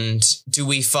fund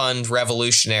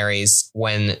revolutionaries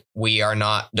when we are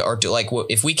not, or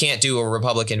if we can't do a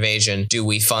Republic invasion, do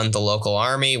we fund the local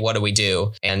army? What do we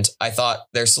do? And I thought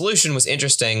their solution was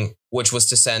interesting, which was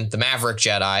to send the Maverick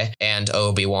Jedi and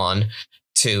Obi-Wan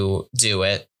to do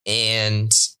it.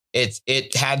 And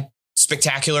it had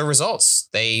spectacular results.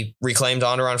 They reclaimed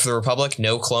Onderon for the Republic,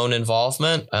 no clone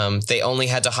involvement. They only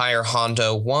had to hire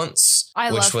Hondo once,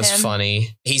 which was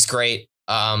funny. He's great.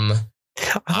 I love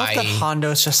that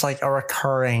Hondo's just like a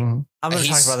recurring. I'm going to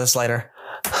talk about this later.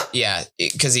 Yeah,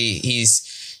 because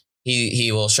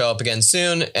he will show up again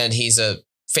soon, and he's a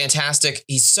fantastic.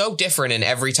 He's so different in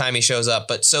every time he shows up,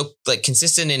 but so like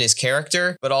consistent in his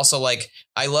character, but also like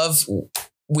I love.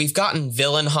 We've gotten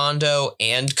villain Hondo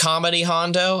and comedy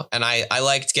Hondo, and I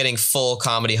liked getting full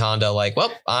comedy Hondo. Like,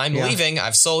 well, I'm leaving.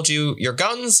 I've sold you your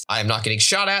guns. I'm not getting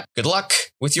shot at. Good luck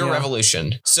with your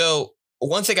revolution. So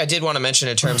one thing I did want to mention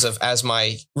in terms of as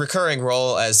my recurring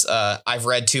role as I've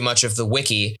read too much of the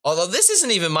wiki, although this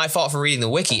isn't even my fault for reading the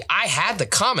wiki, I had the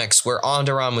comics where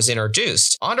Onderon was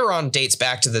introduced. Onderon dates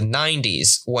back to the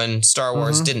 90s when Star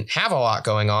Wars didn't have a lot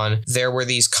going on. There were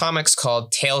these comics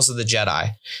called Tales of the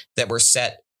Jedi that were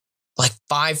set like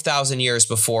 5,000 years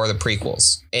before the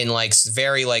prequels in like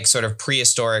very like sort of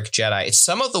prehistoric Jedi. It's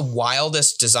some of the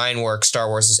wildest design work Star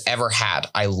Wars has ever had.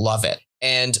 I love it.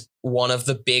 And one of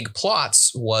the big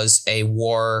plots was a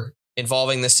war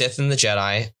involving the Sith and the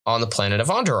Jedi on the planet of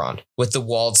Onderon, with the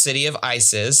walled city of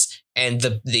Isis and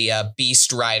the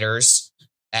Beast Riders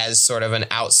as sort of an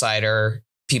outsider,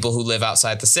 people who live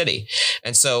outside the city.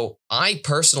 And so I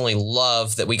personally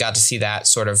love that we got to see that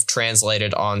sort of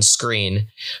translated on screen,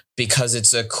 because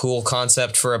it's a cool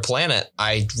concept for a planet.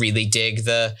 I really dig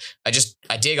I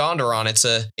dig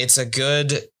Onderon. It's a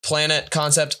good planet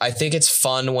concept. I think it's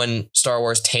fun when Star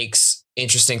Wars takes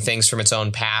interesting things from its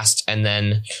own past and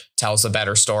then tells a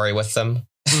better story with them.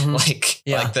 Like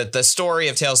the story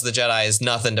of Tales of the Jedi is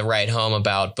nothing to write home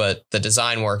about, but the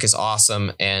design work is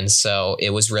awesome. And so it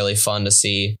was really fun to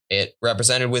see it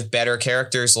represented with better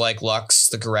characters like Lux,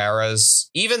 the Guerreras,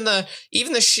 even the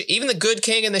good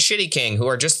king and the shitty king, who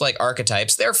are just like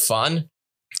archetypes. They're fun.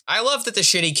 I love that the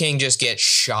shitty king just gets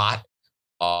shot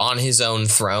on his own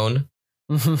throne.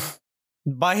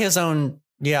 By his own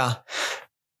droids.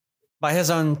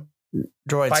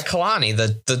 By Kalani,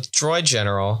 the droid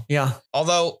general. Yeah.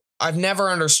 Although I've never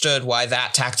understood why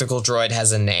that tactical droid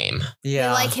has a name.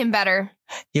 Yeah. I like him better.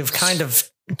 You've kind of,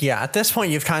 at this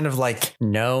point, you've kind of like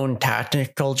known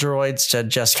tactical droids to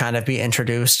just kind of be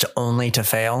introduced only to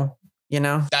fail, you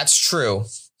know? That's true.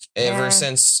 Ever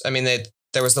since, I mean,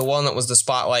 there was the one that was the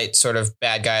spotlight sort of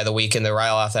bad guy of the week in the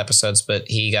Ryloth episodes, but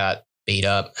he got beat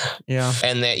up. Yeah.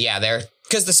 And they're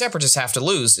because the Separatists have to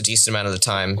lose a decent amount of the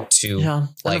time to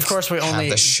and of course we only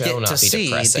the show get to see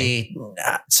depressing.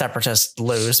 the Separatists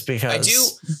lose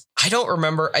because I don't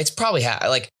remember. It's probably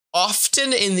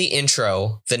often in the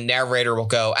intro, the narrator will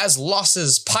go, as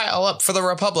losses pile up for the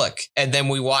Republic, and then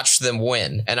we watch them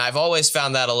win. And I've always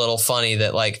found that a little funny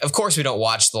that, like, of course we don't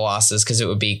watch the losses because it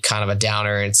would be kind of a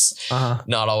downer. It's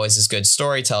not always as good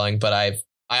storytelling, but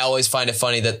I always find it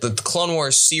funny that the Clone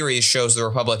Wars series shows the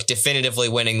Republic definitively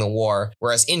winning the war,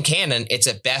 whereas in canon, it's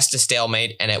at best a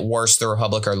stalemate, and at worst, the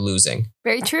Republic are losing.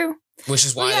 Very true. Which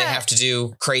is why they have to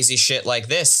do crazy shit like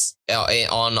this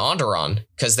on Onderon,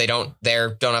 because they don't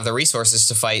have the resources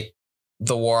to fight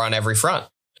the war on every front.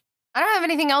 I don't have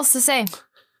anything else to say.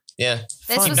 Yeah.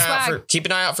 This was swag. Keep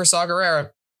an eye out for Saw Gerrera.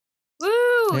 Woo!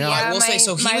 Yeah. I will say,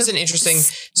 so he was an interesting,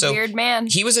 weird man.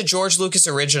 He was a George Lucas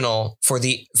original for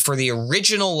the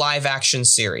original live action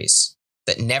series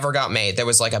that never got made. There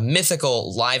was like a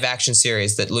mythical live action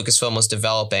series that Lucasfilm was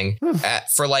developing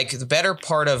for like the better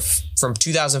part of from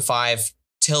 2005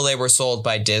 till they were sold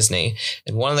by Disney.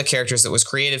 And one of the characters that was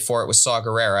created for it was Saw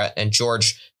Gerrera, and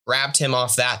George grabbed him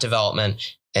off that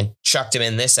development and chucked him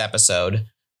in this episode.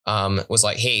 Was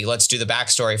like, hey, let's do the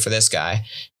backstory for this guy.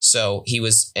 So he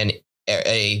was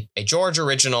a George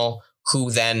original who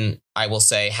then, I will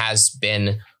say, has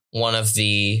been one of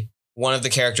the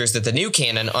characters that the new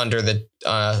canon under the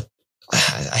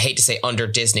I hate to say under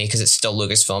Disney because it's still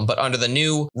Lucasfilm, but under the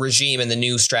new regime and the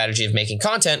new strategy of making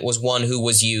content was one who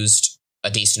was used a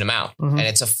decent amount. Mm-hmm. And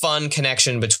it's a fun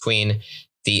connection between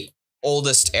the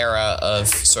oldest era of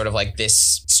sort of like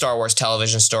this Star Wars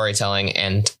television storytelling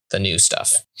and the new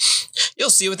stuff. You'll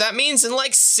see what that means in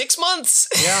like 6 months.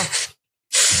 Yeah.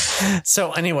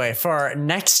 So anyway, for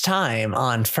next time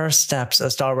on First Steps,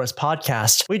 a Star Wars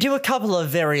podcast, we do a couple of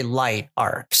very light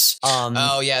arcs.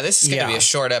 This is going to be a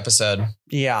short episode.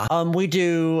 Yeah. We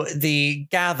do the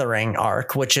Gathering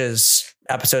arc, which is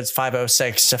episodes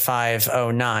 506 to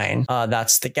 509.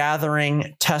 That's the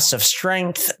Gathering, Test of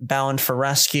Strength, Bound for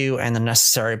Rescue, and the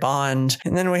Necessary Bond.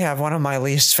 And then we have one of my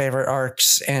least favorite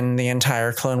arcs in the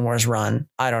entire Clone Wars run.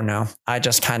 I don't know.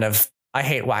 I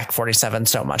hate WAC 47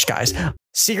 so much, guys.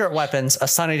 Secret Weapons, A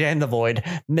Sunny Day in the Void,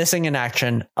 Missing in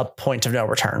Action, A Point of No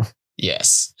Return.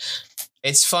 Yes.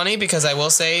 It's funny because I will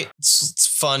say, it's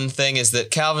fun thing is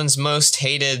that Calvin's most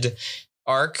hated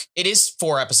arc, it is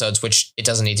 4 episodes, which it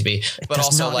doesn't need to be, but does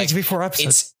also not need to be 4 episodes.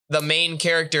 It's the main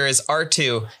character is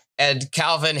R2 and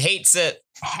Calvin hates it.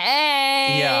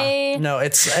 Hey. Yeah. No,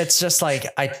 it's just like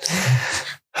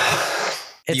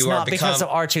it's not because of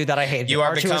R2 that I hate. You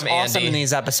are R2 become is awesome Andy. in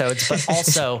these episodes, but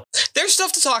also there's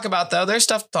stuff to talk about though. There's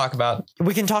stuff to talk about.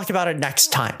 We can talk about it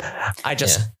next time.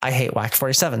 I hate WAC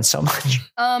 47 so much.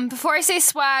 Before I say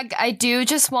swag, I do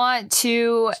just want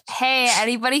to, hey,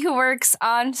 anybody who works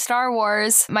on Star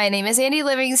Wars, my name is Andy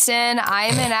Livingston.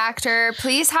 I'm an actor.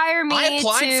 Please hire me. I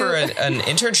applied for an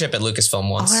internship at Lucasfilm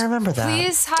once. Oh, I remember that.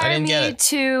 Please hire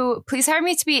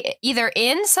me to be either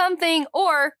in something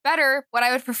or better, what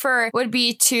I would prefer would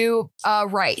be to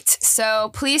write.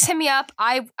 So please hit me up.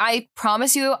 I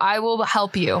promise you I will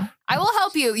help you. I will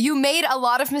help you. You made a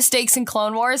lot of mistakes in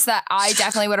Clone Wars that I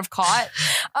definitely would have caught.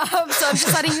 So I'm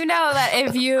just letting you know that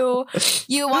if you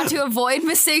want to avoid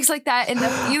mistakes like that in the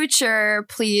future,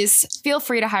 please feel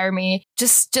free to hire me.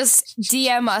 Just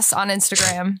DM us on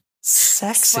Instagram.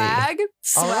 Sexy. Swag.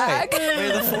 All right.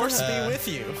 May the force be with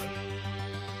you.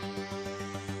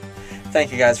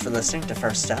 Thank you guys for listening to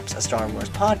First Steps, a Star Wars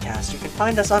podcast. You can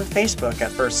find us on Facebook at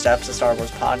First Steps, a Star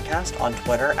Wars podcast, on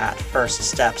Twitter at First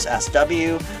Steps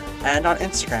SW, and on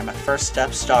Instagram at First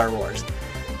Steps Star Wars.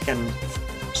 You can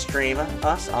stream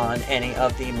us on any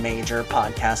of the major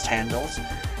podcast handles,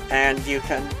 and you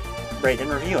can rate and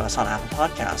review us on Apple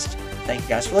Podcasts. Thank you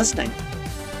guys for listening.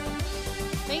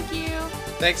 Thank you.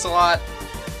 Thanks a lot.